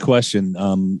ask you a question.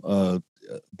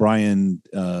 Brian,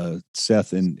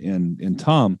 Seth, and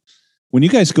Tom, when you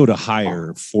guys go to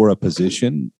hire for a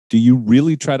position, do you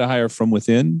really try to hire from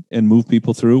within and move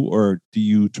people through, or do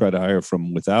you try to hire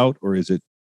from without, or is it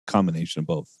a combination of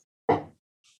both?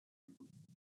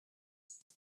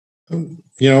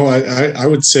 I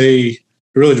would say it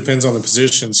really depends on the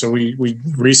position. So we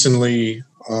recently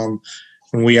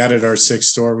when we added our sixth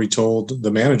store, we told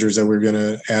the managers that we were going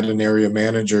to add an area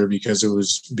manager because it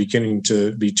was beginning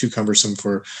to be too cumbersome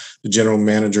for the general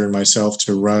manager and myself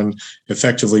to run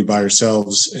effectively by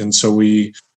ourselves. And so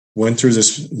we went through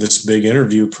this big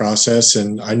interview process,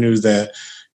 and I knew that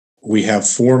we have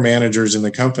 4 managers in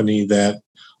the company that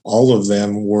all of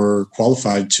them were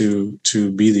qualified to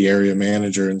be the area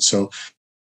manager. And so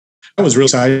that was really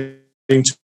exciting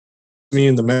to me.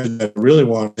 And the message that I really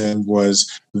wanted was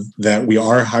that we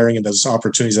are hiring, and those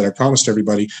opportunities that I promised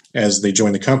everybody as they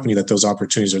join the company, that those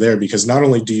opportunities are there. Because not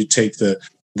only do you take the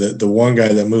one guy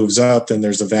that moves up, then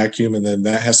there's a vacuum, and then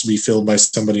that has to be filled by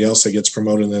somebody else that gets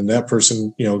promoted, and then that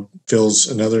person, fills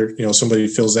another, somebody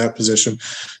fills that position.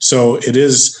 So it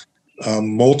is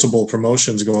multiple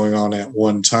promotions going on at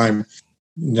one time.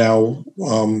 Now,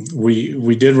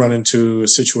 we did run into a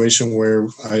situation where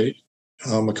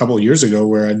a couple of years ago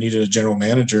where I needed a general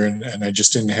manager, and I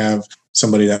just didn't have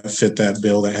somebody that fit that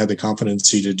bill that had the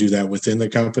competency to do that within the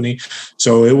company.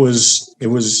 So it was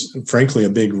frankly a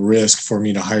big risk for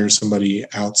me to hire somebody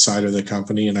outside of the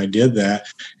company. And I did that,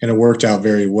 and it worked out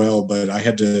very well, but I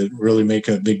had to really make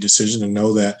a big decision and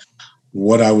know that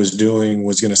what I was doing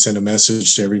was going to send a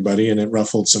message to everybody, and it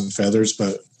ruffled some feathers,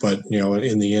 but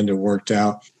in the end it worked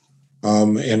out.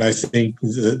 And I think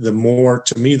the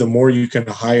more you can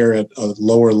hire at a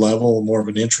lower level, more of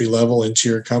an entry level into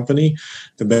your company,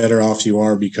 the better off you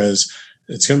are, because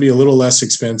it's going to be a little less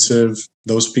expensive.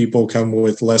 Those people come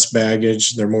with less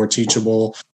baggage. They're more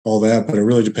teachable, all that, but it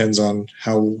really depends on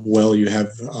how well you have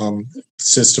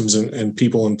systems and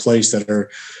people in place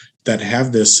that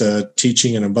have this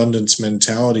teaching and abundance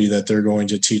mentality, that they're going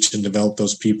to teach and develop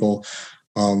those people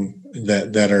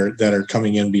that are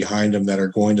coming in behind them, that are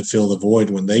going to fill the void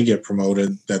when they get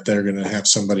promoted, that they're going to have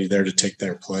somebody there to take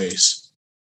their place.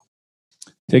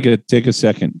 Take a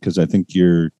second, because I think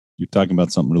you're talking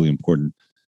about something really important.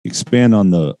 Expand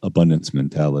on the abundance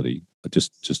mentality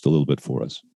just a little bit for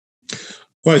us.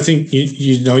 Well, I think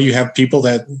you have people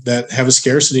that have a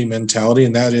scarcity mentality,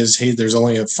 and that is, hey, there's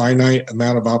only a finite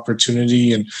amount of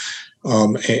opportunity and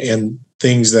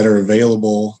things that are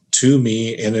available to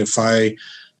me, and if I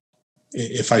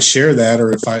share that,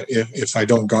 or if I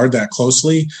don't guard that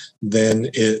closely, then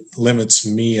it limits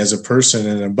me as a person.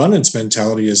 And abundance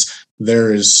mentality is,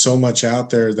 there is so much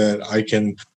out there that I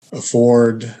can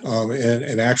afford,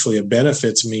 and actually it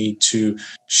benefits me to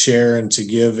share and to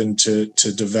give and to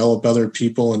develop other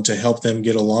people and to help them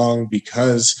get along,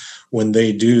 because when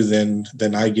they do, then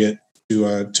I get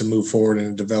to move forward, and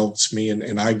it develops me,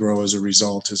 and I grow as a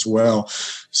result as well.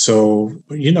 So,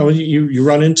 you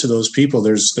run into those people.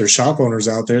 There's shop owners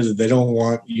out there that they don't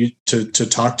want you to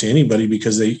talk to anybody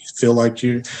because they feel like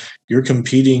you're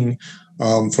competing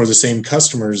for the same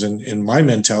customers. And my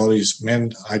mentality is,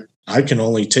 man, I can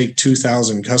only take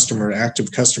 2,000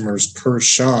 active customers per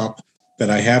shop that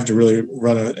I have to really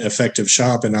run an effective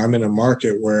shop. And I'm in a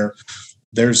market where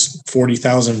there's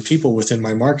 40,000 people within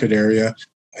my market area.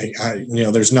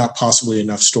 There's not possibly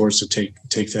enough stores to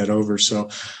take that over. So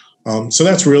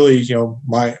that's really,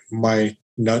 my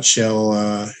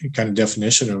nutshell kind of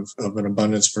definition of an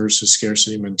abundance versus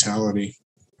scarcity mentality.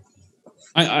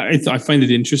 I find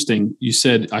it interesting. You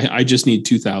said I just need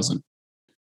 2,000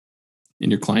 in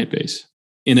your client base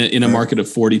in a market of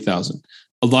 40,000.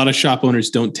 A lot of shop owners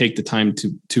don't take the time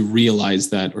to realize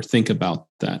that or think about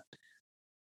that.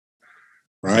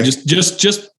 Right.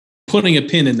 Just putting a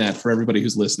pin in that for everybody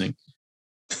who's listening.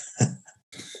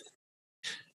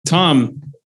 Tom,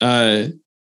 I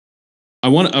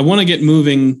want to get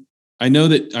moving. I know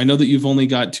that you've only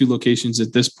got 2 locations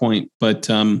at this point, but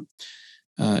and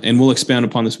we'll expand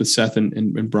upon this with Seth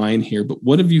and Brian here. But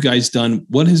what have you guys done?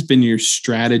 What has been your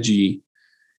strategy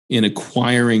in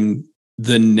acquiring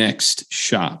the next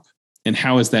shop, and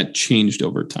how has that changed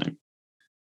over time?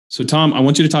 So, Tom, I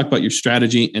want you to talk about your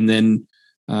strategy, and then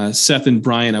Seth and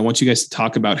Brian, I want you guys to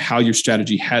talk about how your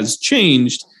strategy has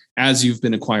changed as you've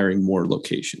been acquiring more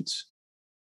locations.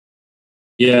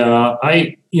 Yeah,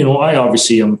 I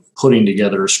obviously am putting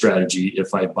together a strategy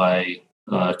if I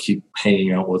keep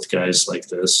hanging out with guys like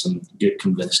this and get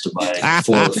convinced to buy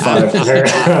 4 or 5.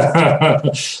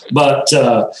 But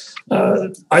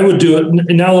I would do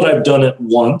it now that I've done it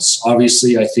once.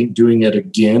 Obviously, I think doing it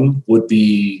again would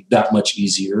be that much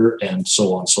easier, and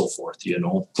so on and so forth,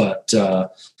 But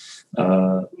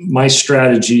my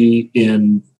strategy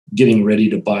in getting ready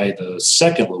to buy the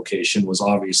second location was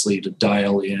obviously to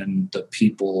dial in the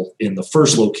people in the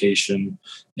first location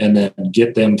and then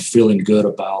get them feeling good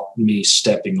about me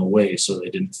stepping away, so they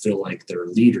didn't feel like their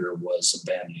leader was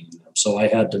abandoning them. So I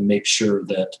had to make sure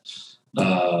that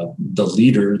the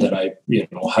leader that I,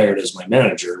 hired as my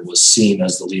manager was seen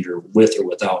as the leader with or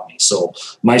without me. So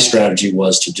my strategy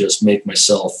was to just make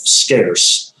myself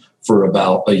scarce for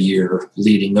about a year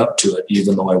leading up to it,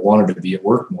 even though I wanted to be at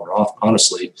work more often.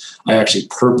 Honestly, I actually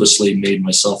purposely made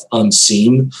myself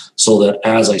unseen so that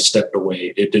as I stepped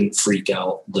away, it didn't freak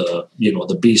out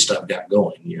the beast I've got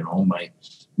going.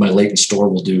 My latent store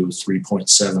will do 3.7,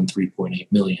 3.8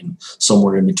 million,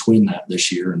 somewhere in between that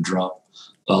this year, and drop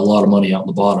a lot of money out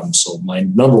the bottom. So my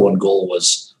number one goal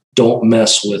was don't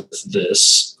mess with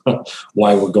this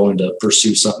while we're going to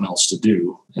pursue something else to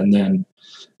do. And then,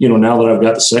 now that I've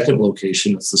got the second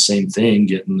location, it's the same thing,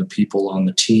 getting the people on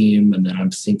the team. And then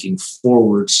I'm thinking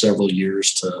forward several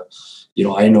years to,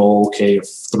 I know, okay, if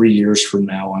 3 years from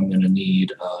now, I'm going to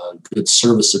need a good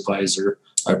service advisor.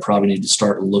 I probably need to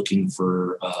start looking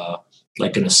for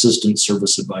like an assistant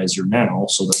service advisor now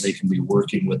so that they can be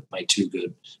working with my two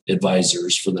good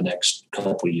advisors for the next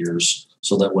couple of years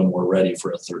so that when we're ready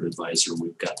for a third advisor,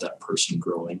 we've got that person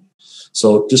growing.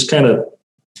 So just kind of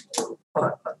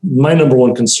my number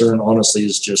one concern, honestly,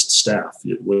 is just staff.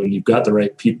 When you've got the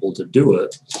right people to do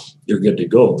it, you're good to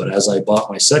go. But as I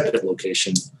bought my second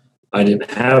location, I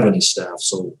didn't have any staff.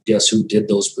 So guess who did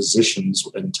those positions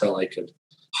until I could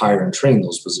hire and train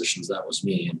those positions? That was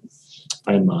me. And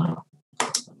I'm not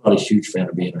a huge fan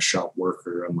of being a shop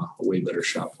worker. I'm a way better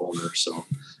shop owner. So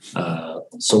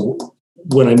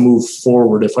when I move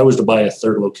forward, if I was to buy a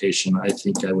third location, I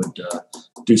think I would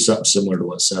do something similar to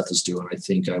what Seth is doing. I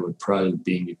think I would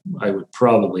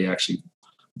probably actually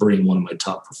bring one of my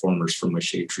top performers from my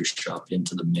shade tree shop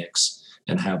into the mix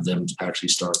and have them actually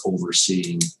start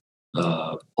overseeing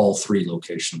all three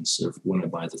locations when I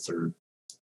buy the third.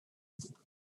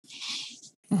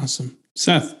 Awesome.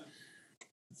 Seth,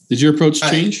 did your approach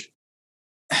change?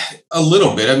 A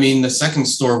little bit. I mean, the second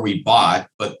store we bought,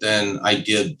 but then I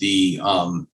did the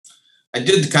kind of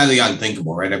the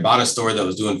unthinkable, right? I bought a store that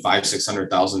was doing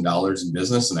 $500,000-$600,000 in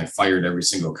business, and I fired every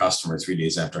single customer 3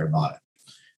 days after I bought it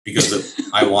because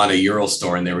I want a Euro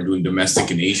store, and they were doing domestic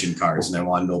and Asian cars, and I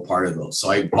wanted no part of those. So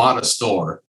I bought a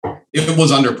store. It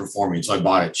was underperforming, so I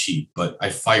bought it cheap, but I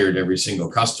fired every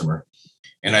single customer.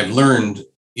 And I've learned,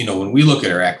 when we look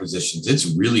at our acquisitions,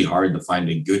 it's really hard to find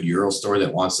a good Euro store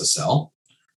that wants to sell.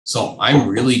 So I'm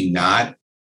really not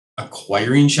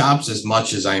acquiring shops as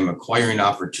much as I'm acquiring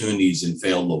opportunities in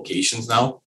failed locations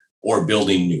now or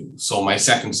building new. So my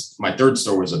third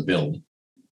store was a build.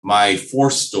 My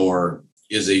fourth store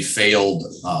is a failed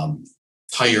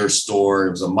tire store.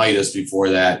 It was a Midas before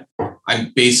that.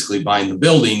 I'm basically buying the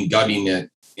building, gutting it,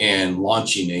 and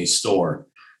launching a store.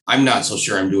 I'm not so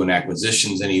sure I'm doing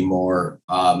acquisitions anymore.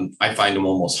 I find them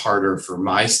almost harder for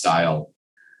my style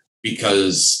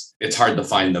because it's hard to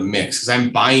find the mix because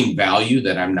I'm buying value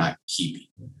that I'm not keeping.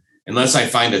 Unless I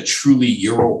find a truly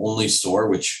Euro-only store,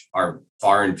 which are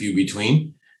far and few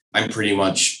between, I'm pretty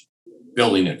much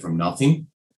building it from nothing.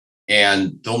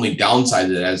 And the only downside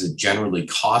to that is it generally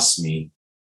costs me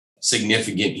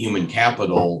significant human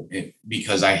capital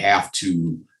because I have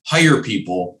to hire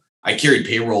people. I carried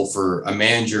payroll for a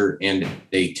manager and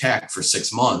a tech for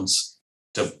 6 months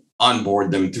to onboard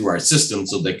them through our system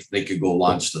so that they could go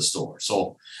launch the store.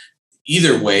 So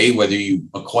either way, whether you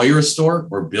acquire a store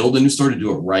or build a new store, to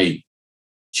do it right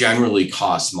generally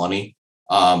costs money.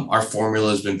 Our formula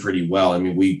has been pretty well. I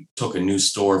mean, we took a new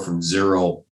store from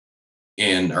zero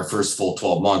in our first full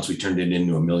 12 months. We turned it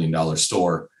into $1 million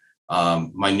store.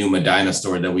 My new Medina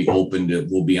store that we opened, it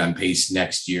will be on pace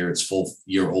next year. It's full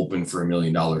year open for $1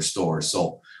 million store.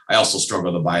 So I also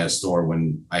struggle to buy a store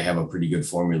when I have a pretty good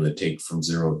formula to take from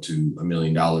zero to $1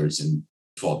 million in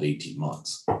 12 to 18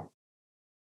 months.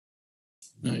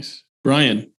 Nice.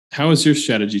 Brian, how has your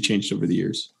strategy changed over the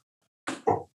years?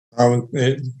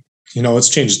 It's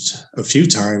changed a few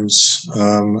times.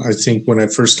 I think when I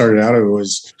first started out, it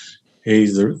was, hey,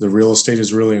 the real estate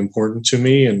is really important to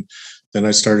me. And then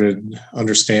I started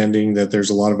understanding that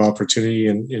there's a lot of opportunity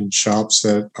in shops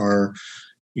that are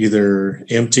either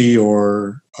empty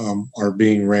or are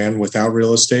being ran without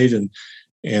real estate.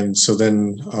 And so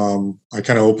then I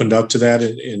kind of opened up to that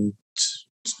and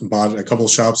bought a couple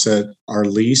of shops that are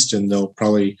leased, and they'll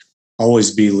probably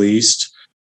always be leased.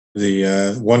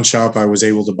 The one shop I was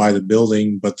able to buy the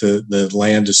building, but the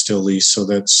land is still leased. So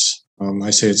that's I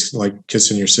say it's like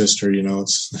kissing your sister.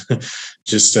 It's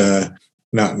just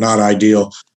not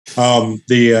ideal.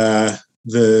 The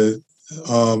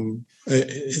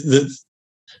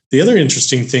other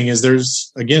interesting thing is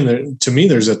there's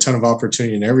a ton of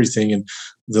opportunity in everything. And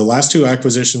the last two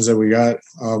acquisitions that we got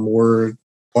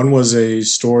one was a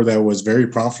store that was very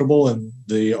profitable, and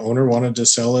the owner wanted to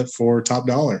sell it for top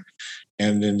dollar.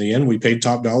 And in the end, we paid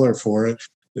top dollar for it.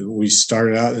 We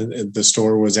started out, the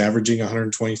store was averaging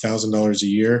 $120,000 a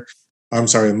year. I'm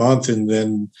sorry, a month. And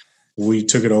then we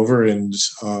took it over and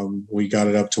we got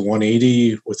it up to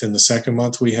 180 within the second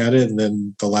month we had it. And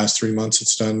then the last 3 months,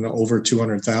 it's done over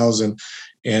 200,000.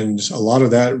 And a lot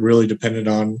of that really depended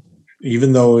on,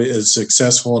 even though it's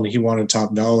successful and he wanted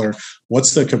top dollar,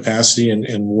 what's the capacity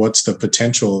and what's the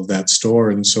potential of that store?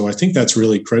 And so I think that's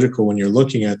really critical when you're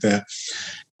looking at that.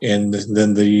 And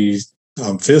then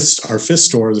our fifth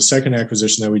store, the second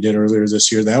acquisition that we did earlier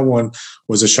this year, that one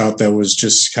was a shop that was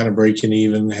just kind of breaking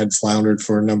even, had floundered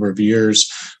for a number of years.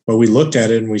 But we looked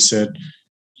at it and we said,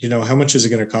 how much is it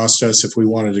going to cost us if we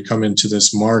wanted to come into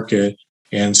this market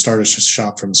and start a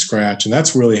shop from scratch? And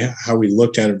that's really how we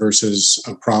looked at it versus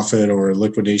a profit or a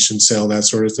liquidation sale, that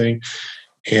sort of thing.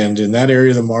 And in that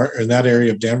area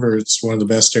of Denver, it's one of the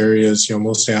best areas,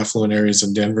 most affluent areas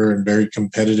in Denver, and very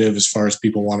competitive as far as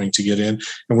people wanting to get in.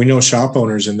 And we know shop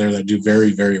owners in there that do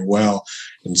very, very well.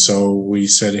 And so we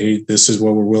said, hey, this is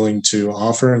what we're willing to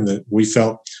offer. And that we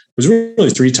felt was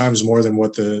really 3 times more than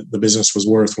what the business was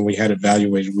worth when we had it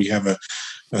valuated. We have a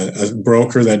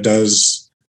broker that does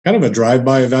kind of a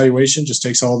drive-by evaluation, just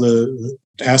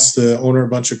asks the owner a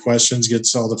bunch of questions,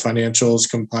 gets all the financials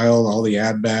compiled, all the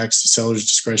add backs, the seller's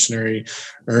discretionary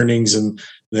earnings, and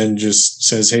then just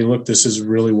says, hey, look, this is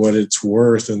really what it's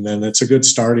worth. And then it's a good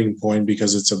starting point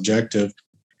because it's objective.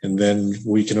 And then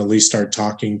we can at least start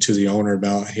talking to the owner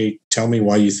about, hey, tell me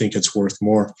why you think it's worth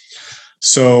more.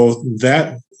 So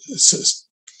that,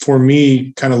 for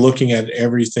me, kind of looking at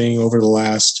everything over the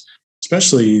last,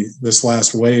 especially this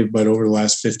last wave, but over the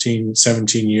last 15,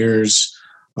 17 years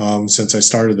since I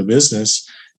started the business,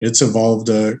 it's evolved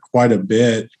quite a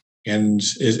bit, and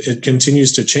it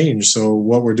continues to change. So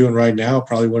what we're doing right now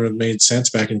probably wouldn't have made sense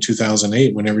back in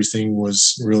 2008 when everything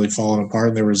was really falling apart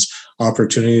and there was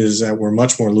opportunities that were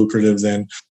much more lucrative than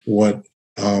what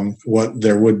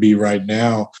there would be right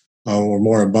now. Or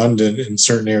more abundant in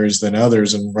certain areas than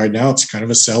others. And right now it's kind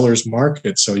of a seller's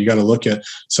market. So you got to look at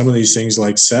some of these things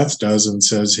like Seth does and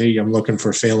says, hey, I'm looking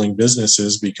for failing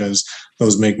businesses because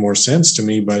those make more sense to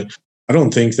me. But I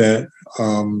don't think that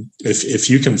if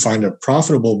you can find a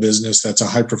profitable business that's a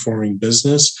high performing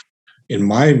business, in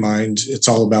my mind, it's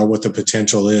all about what the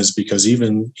potential is, because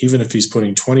even if he's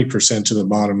putting 20% to the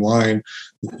bottom line,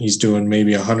 he's doing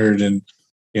maybe 100 and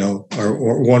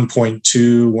or 1.2,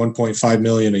 1.5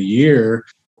 million a year.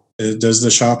 Does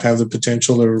the shop have the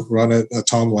potential to run a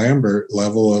Tom Lambert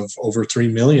level of over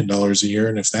 $3 million a year?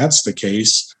 And if that's the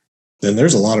case, then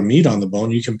there's a lot of meat on the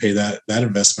bone. You can pay that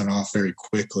investment off very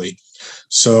quickly.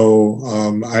 So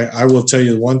I will tell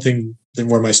you one thing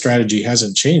where my strategy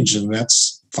hasn't changed, and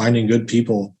that's finding good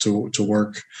people to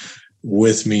work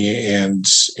with me and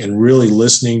really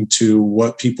listening to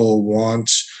what people want,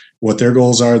 what their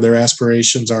goals are, their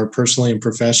aspirations are personally and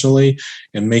professionally,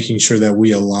 and making sure that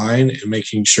we align and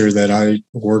making sure that I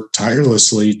work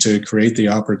tirelessly to create the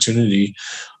opportunity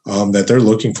that they're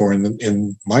looking for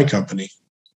in my company.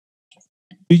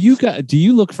 Do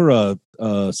you look for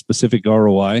a specific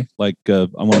ROI? Like I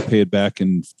want to pay it back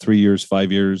in 3 years,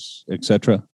 5 years,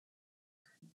 etc.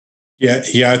 Yeah.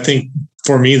 I think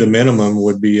for me, the minimum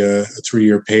would be a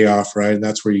 3-year payoff, right? And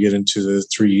that's where you get into the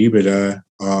 3 EBITDA.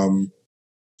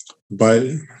 But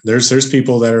there's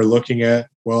people that are looking at,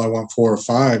 well, I want 4 or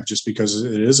 5 just because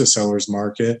it is a seller's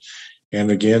market.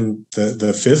 And again,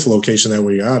 the fifth location that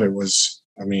we got, it was,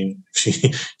 you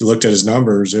looked at his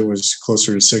numbers, it was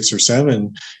closer to 6 or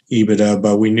 7 EBITDA,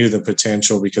 but we knew the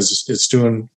potential because it's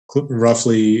doing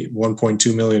roughly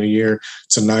 1.2 million a year.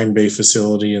 It's a 9-bay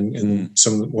facility in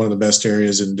one of the best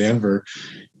areas in Denver.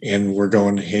 And we're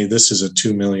going, hey, this is a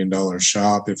 $2 million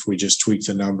shop if we just tweak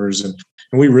the numbers. And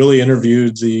we really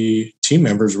interviewed the team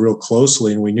members real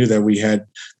closely, and we knew that we had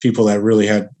people that really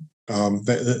had,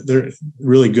 they're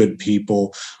really good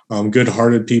people,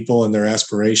 good-hearted people, and their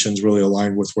aspirations really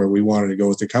aligned with where we wanted to go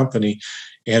with the company.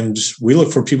 And we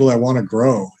look for people that want to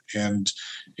grow. And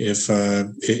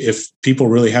if people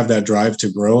really have that drive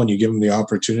to grow and you give them the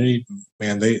opportunity,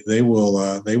 man, they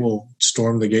will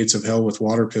storm the gates of hell with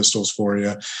water pistols for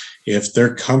you. If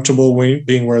they're comfortable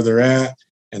being where they're at,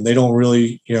 and they don't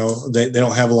really, they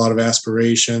don't have a lot of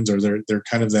aspirations, or they're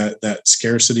kind of that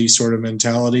scarcity sort of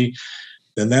mentality,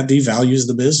 then that devalues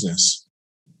the business.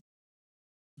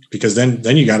 Because then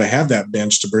you got to have that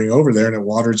bench to bring over there, and it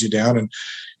waters you down.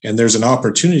 And there's an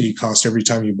opportunity cost every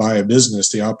time you buy a business.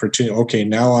 The opportunity, okay,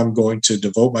 now I'm going to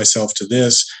devote myself to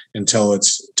this until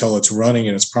it's running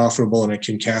and it's profitable and it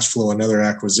can cash flow another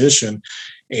acquisition.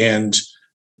 And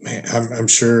man, I'm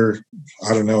sure,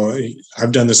 I don't know,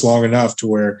 I've done this long enough to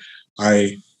where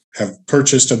I have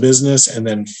purchased a business and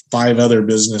then 5 other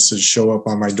businesses show up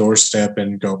on my doorstep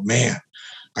and go, man,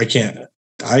 I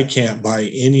can't buy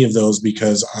any of those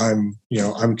because I'm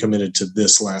committed to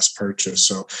this last purchase.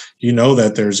 So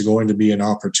that there's going to be an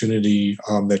opportunity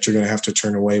that you're going to have to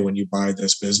turn away when you buy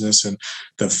this business. And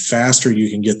the faster you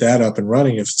can get that up and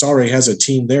running, if it's already has a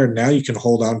team there, now you can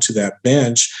hold on to that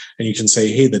bench and you can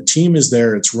say, hey, the team is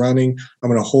there, it's running. I'm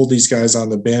going to hold these guys on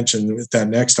the bench. And if that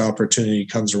next opportunity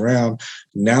comes around,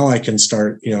 now I can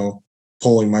start,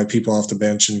 pulling my people off the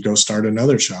bench and go start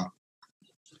another shop.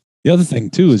 The other thing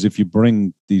too is if you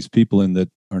bring these people in that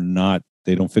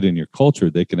they don't fit in your culture,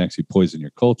 they can actually poison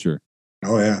your culture.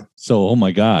 Oh yeah. So, oh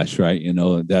my gosh, right?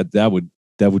 That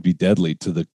would be deadly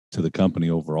to the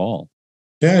company overall.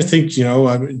 Yeah, I think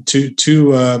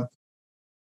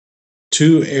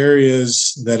two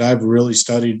areas that I've really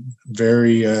studied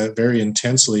very very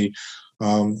intensely,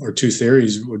 or 2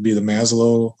 theories would be the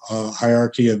Maslow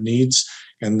hierarchy of needs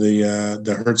and the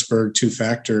Hertzberg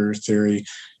 2-factor theory.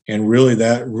 And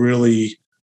that really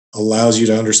allows you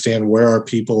to understand where are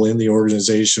people in the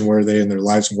organization, where are they in their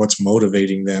lives, and what's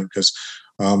motivating them. Because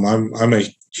I'm a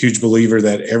huge believer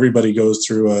that everybody goes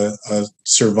through a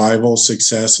survival,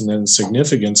 success, and then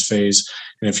significance phase.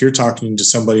 And if you're talking to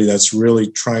somebody that's really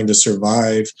trying to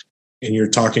survive and you're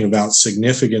talking about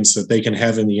significance that they can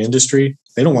have in the industry,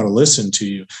 they don't want to listen to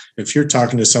you. If you're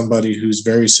talking to somebody who's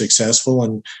very successful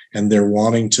and they're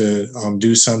wanting to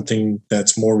do something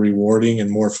that's more rewarding and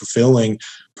more fulfilling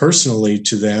personally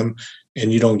to them,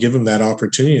 and you don't give them that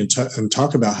opportunity and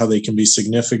talk about how they can be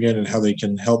significant and how they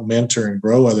can help mentor and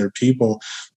grow other people,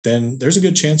 then there's a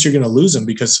good chance you're going to lose them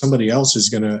because somebody else is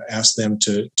going to ask them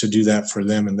to do that for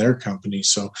them and their company.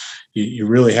 So you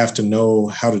really have to know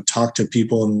how to talk to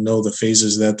people and know the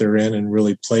phases that they're in and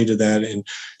really play to that and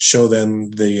show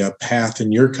them the path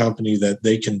in your company that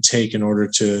they can take in order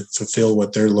to fulfill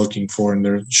what they're looking for in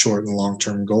their short and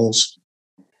long-term goals.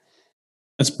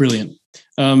 That's brilliant.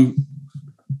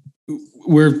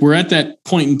 We're at that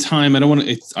point in time. I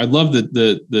love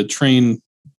the train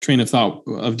of thought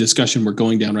of discussion we're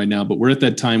going down right now, but we're at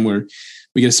that time where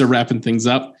we got to start wrapping things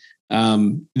up.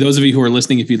 Those of you who are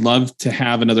listening, if you'd love to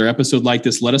have another episode like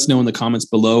this, let us know in the comments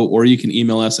below, or you can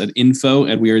email us at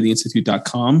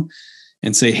info@wearetheinstitute.com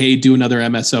and say, hey, do another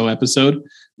MSO episode.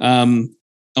 I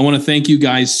want to thank you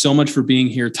guys so much for being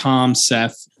here. Tom,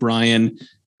 Seth, Brian.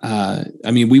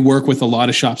 We work with a lot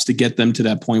of shops to get them to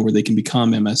that point where they can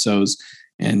become MSOs.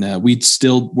 And we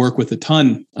still work with a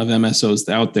ton of MSOs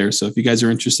out there. So if you guys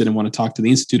are interested and want to talk to the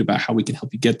Institute about how we can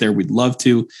help you get there, we'd love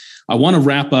to. I want to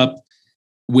wrap up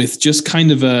with just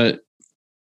kind of a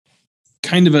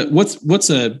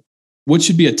what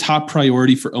should be a top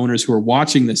priority for owners who are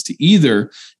watching this to either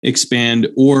expand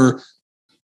or,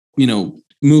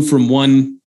 move from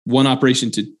one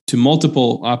operation to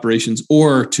multiple operations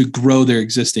or to grow their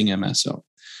existing MSO.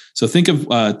 So think of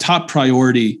top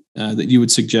priority that you would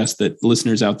suggest that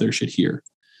listeners out there should hear.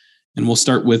 And we'll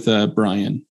start with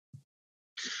Brian.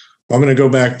 I'm going to go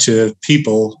back to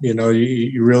people. We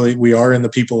are in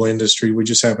the people industry. We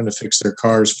just happen to fix their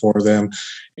cars for them.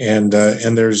 And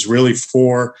there's really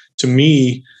 4, to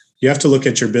me, you have to look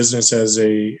at your business as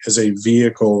a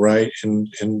vehicle, right? And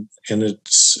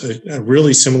it's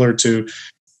really similar to,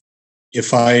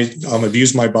 if I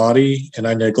abuse my body and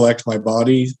I neglect my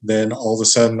body, then all of a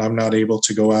sudden I'm not able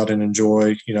to go out and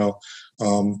enjoy,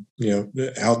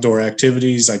 outdoor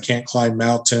activities. I can't climb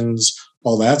mountains,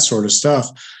 all that sort of stuff.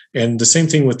 And the same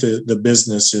thing with the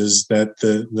business is that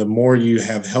the more you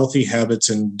have healthy habits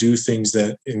and do things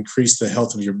that increase the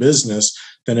health of your business,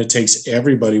 then it takes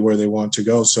everybody where they want to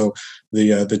go. So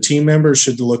the team members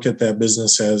should look at that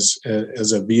business as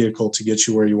a vehicle to get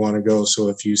you where you want to go. So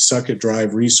if you suck at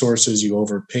drive resources, you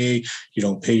overpay, you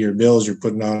don't pay your bills, you're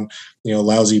putting on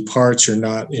lousy parts, you're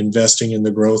not investing in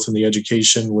the growth and the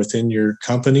education within your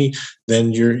company,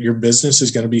 then your business is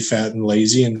going to be fat and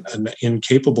lazy and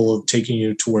incapable of taking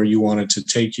you to where you want it to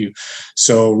take you.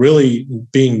 So really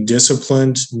being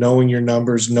disciplined, knowing your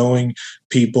numbers, knowing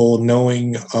people,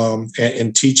 knowing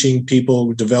and teaching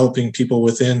people, developing people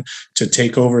within to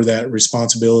take over that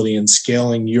responsibility and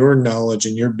scaling your knowledge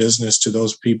and your business to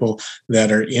those people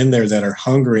that are in there, that are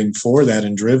hungering for that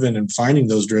and driven, and finding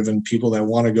those driven people that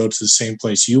want to go to the same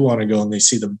place you want to go, and they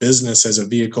see the business as a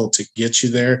vehicle to get you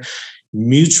there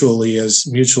mutually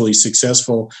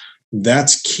successful.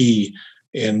 That's key.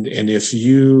 And if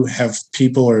you have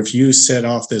people, or if you set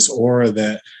off this aura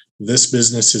that this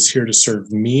business is here to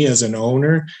serve me as an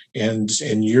owner, and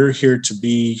you're here to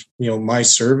be, my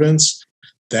servants,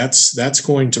 that's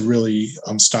going to really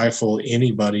stifle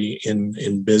anybody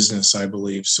in business, I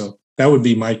believe. So that would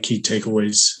be my key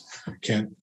takeaways,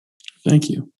 Kent. Thank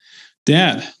you.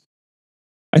 Dad.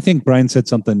 I think Brian said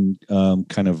something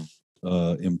kind of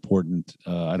important.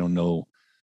 I don't know.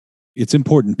 It's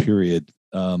important, period.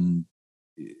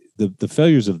 The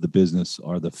failures of the business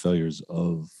are the failures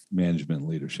of management and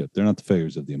leadership. They're not the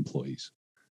failures of the employees.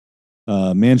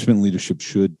 Management and leadership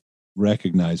should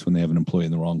recognize when they have an employee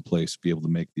in the wrong place, be able to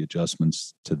make the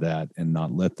adjustments to that and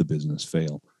not let the business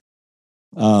fail.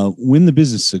 When the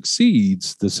business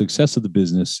succeeds, the success of the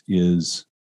business is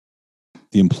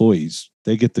the employees.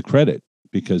 They get the credit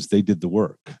because they did the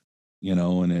work,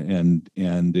 and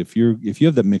if you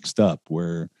have that mixed up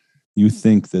where you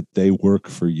think that they work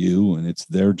for you and it's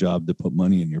their job to put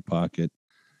money in your pocket,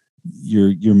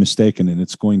 you're mistaken, and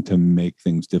it's going to make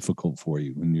things difficult for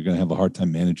you, and you're going to have a hard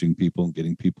time managing people and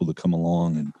getting people to come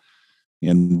along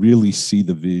and really see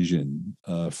the vision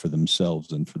for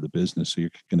themselves and for the business. So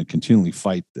you're going to continually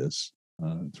fight this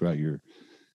throughout your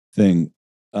thing.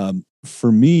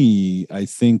 For me, I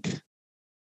think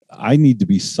I need to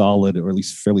be solid, or at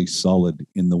least fairly solid,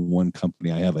 in the one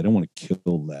company I have. I don't want to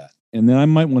kill that. And then I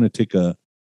might want to take a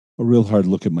real hard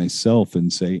look at myself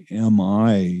and say, am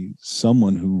I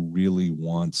someone who really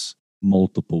wants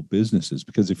multiple businesses?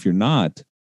 Because if you're not,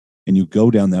 and you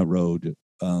go down that road,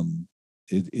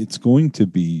 it's not going to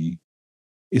be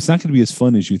as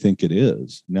fun as you think it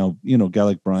is. Now, a guy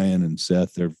like Brian and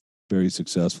Seth, they're very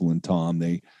successful, and Tom,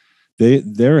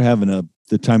 they're having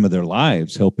the time of their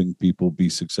lives helping people be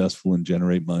successful and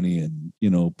generate money and,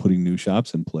 putting new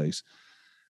shops in place.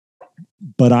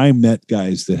 But I met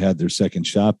guys that had their second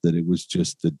shop that it was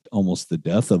just almost the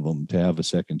death of them to have a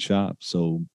second shop.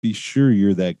 So be sure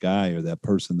you're that guy or that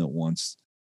person that wants,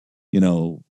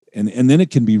 and then it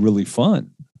can be really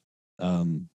fun.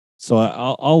 So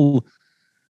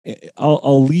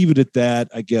I'll leave it at that.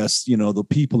 I guess, the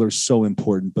people are so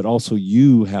important, but also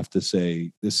you have to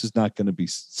say, this is not going to be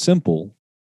simple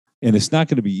and it's not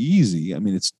going to be easy. I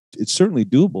mean, it's certainly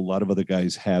doable. A lot of other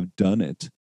guys have done it.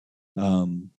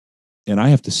 And I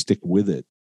have to stick with it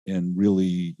and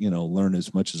really, learn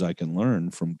as much as I can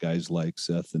learn from guys like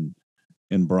Seth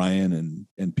and Brian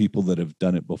and people that have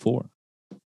done it before.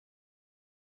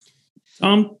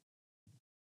 Tom?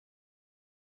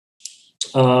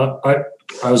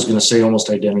 I was going to say almost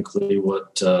identically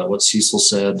what Cecil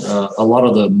said. A lot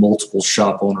of the multiple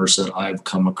shop owners that I've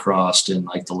come across in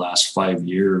like the last 5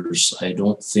 years, I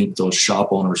don't think those shop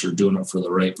owners are doing it for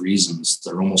the right reasons.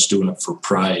 They're almost doing it for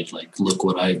pride. Like, look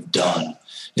what I've done.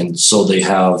 And so they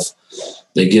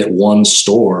get one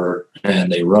store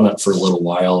and they run it for a little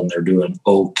while and they're doing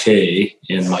okay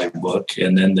in my book.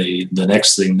 And then the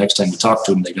next time you talk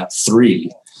to them, they got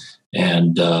 3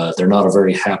 and they're not a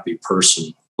very happy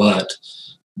person.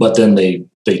 But then they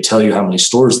tell you how many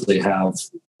stores they have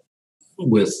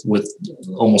with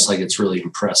almost like it's really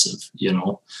impressive,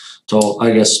 So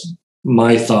I guess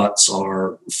my thoughts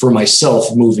are, for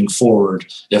myself moving forward,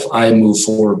 if I move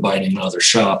forward buying another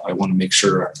shop, I want to make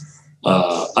sure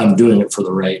I'm doing it for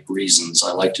the right reasons.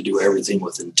 I like to do everything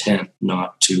with intent,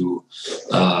 not to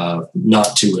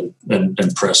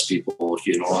impress people.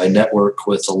 I network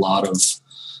with a lot of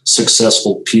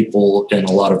successful people in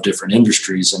a lot of different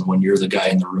industries. And when you're the guy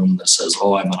in the room that says,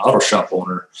 oh, I'm an auto shop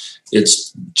owner,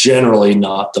 it's generally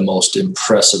not the most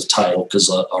impressive title, because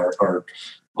our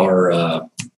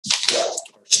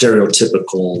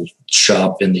stereotypical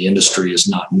shop in the industry is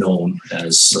not known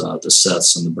as the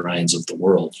Seths and the Bryans of the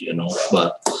world,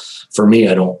 but for me,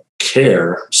 I don't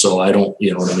care. So I don't,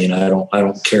 I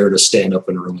don't care to stand up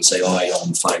in a room and say, oh, I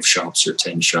own 5 shops or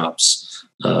 10 shops.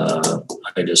 I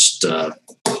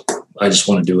just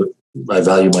want to do it. I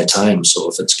value my time. So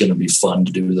if it's going to be fun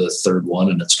to do the third one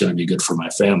and it's going to be good for my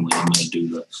family, I'm going to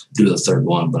do the third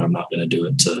one, but I'm not going to do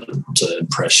it to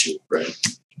impress you. Right.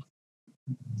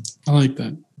 I like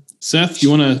that. Seth,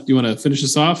 you want to finish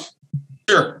this off?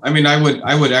 Sure. I mean, I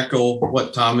would echo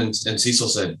what Tom and Cecil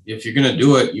said. If you're going to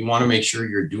do it, you want to make sure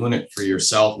you're doing it for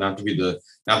yourself, not because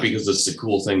it's the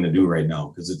cool thing to do right now,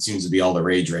 because it seems to be all the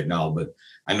rage right now. But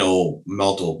I know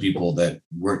multiple people that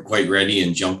weren't quite ready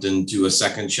and jumped into a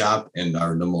second shop and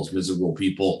are the most miserable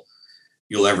people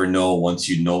you'll ever know once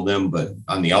you know them. But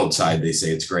on the outside, they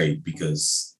say it's great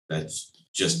because that's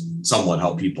just somewhat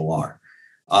how people are.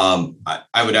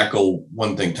 I would echo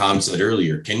one thing Tom said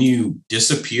earlier. Can you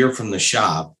disappear from the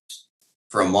shop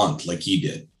for a month like he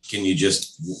did? Can you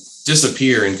just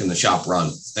disappear and can the shop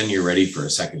run? Then you're ready for a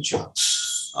second shop.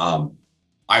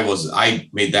 I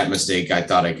made that mistake. I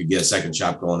thought I could get a second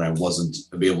shop going. I wasn't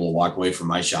to be able to walk away from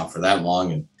my shop for that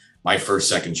long. And my first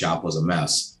second shop was a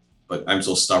mess, but I'm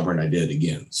so stubborn I did it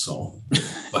again. So,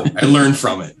 but I learned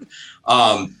from it.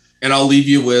 And I'll leave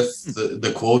you with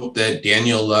the quote that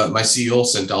Daniel, my CEO,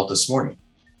 sent out this morning.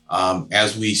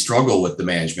 as we struggle with the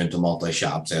management of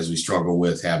multi-shops, as we struggle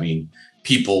with having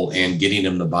people and getting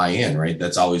them to buy in, right?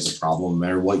 That's always a problem no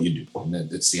matter what you do. And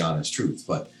it's the honest truth.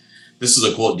 But this is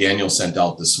a quote Daniel sent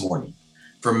out this morning.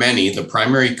 For many, the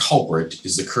primary culprit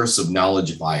is the curse of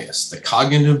knowledge bias. The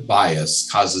cognitive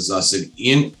bias causes us to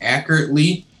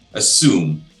inaccurately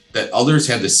assume that others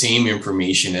have the same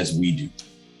information as we do.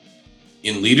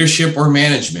 In leadership or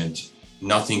management,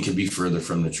 nothing could be further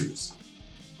from the truth.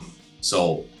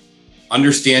 So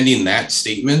understanding that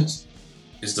statement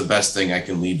is the best thing I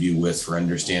can leave you with for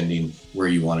understanding where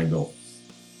you want to go.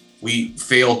 We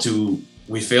fail to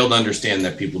understand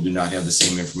that people do not have the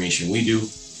same information we do,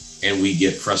 and we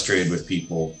get frustrated with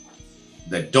people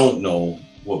that don't know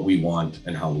what we want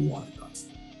and how we want it done.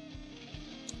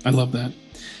 I love that.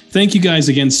 Thank you guys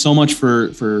again so much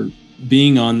for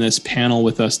being on this panel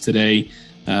with us today,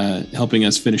 helping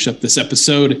us finish up this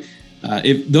episode.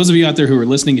 If those of you out there who are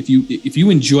listening, if you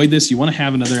enjoyed this, you want to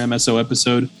have another MSO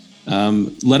episode,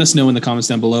 let us know in the comments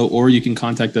down below, or you can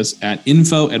contact us at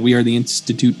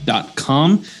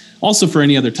info@wearetheinstitute.com. Also, for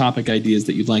any other topic ideas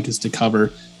that you'd like us to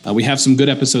cover, we have some good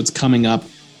episodes coming up.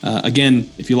 Again,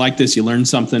 if you like this, you learned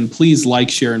something, please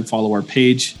like, share, and follow our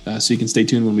page so you can stay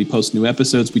tuned when we post new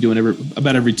episodes. We do it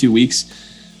about every 2 weeks.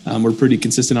 We're pretty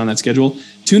consistent on that schedule.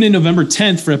 Tune in November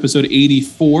 10th for episode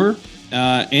 84.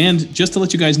 And just to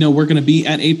let you guys know, we're going to be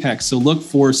at Apex. So look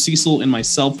for Cecil and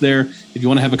myself there. If you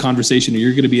want to have a conversation or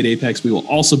you're going to be at Apex, we will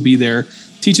also be there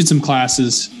teaching some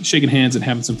classes, shaking hands, and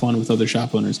having some fun with other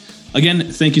shop owners.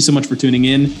 Again, thank you so much for tuning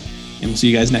in, and we'll see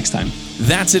you guys next time.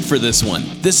 That's it for this one.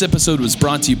 This episode was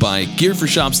brought to you by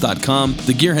GearForShops.com,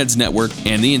 the Gearheads Network,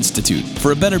 and the Institute.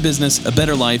 For a better business, a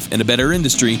better life, and a better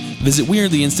industry, visit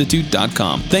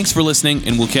WeAreTheInstitute.com. Thanks for listening,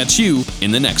 and we'll catch you in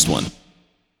the next one.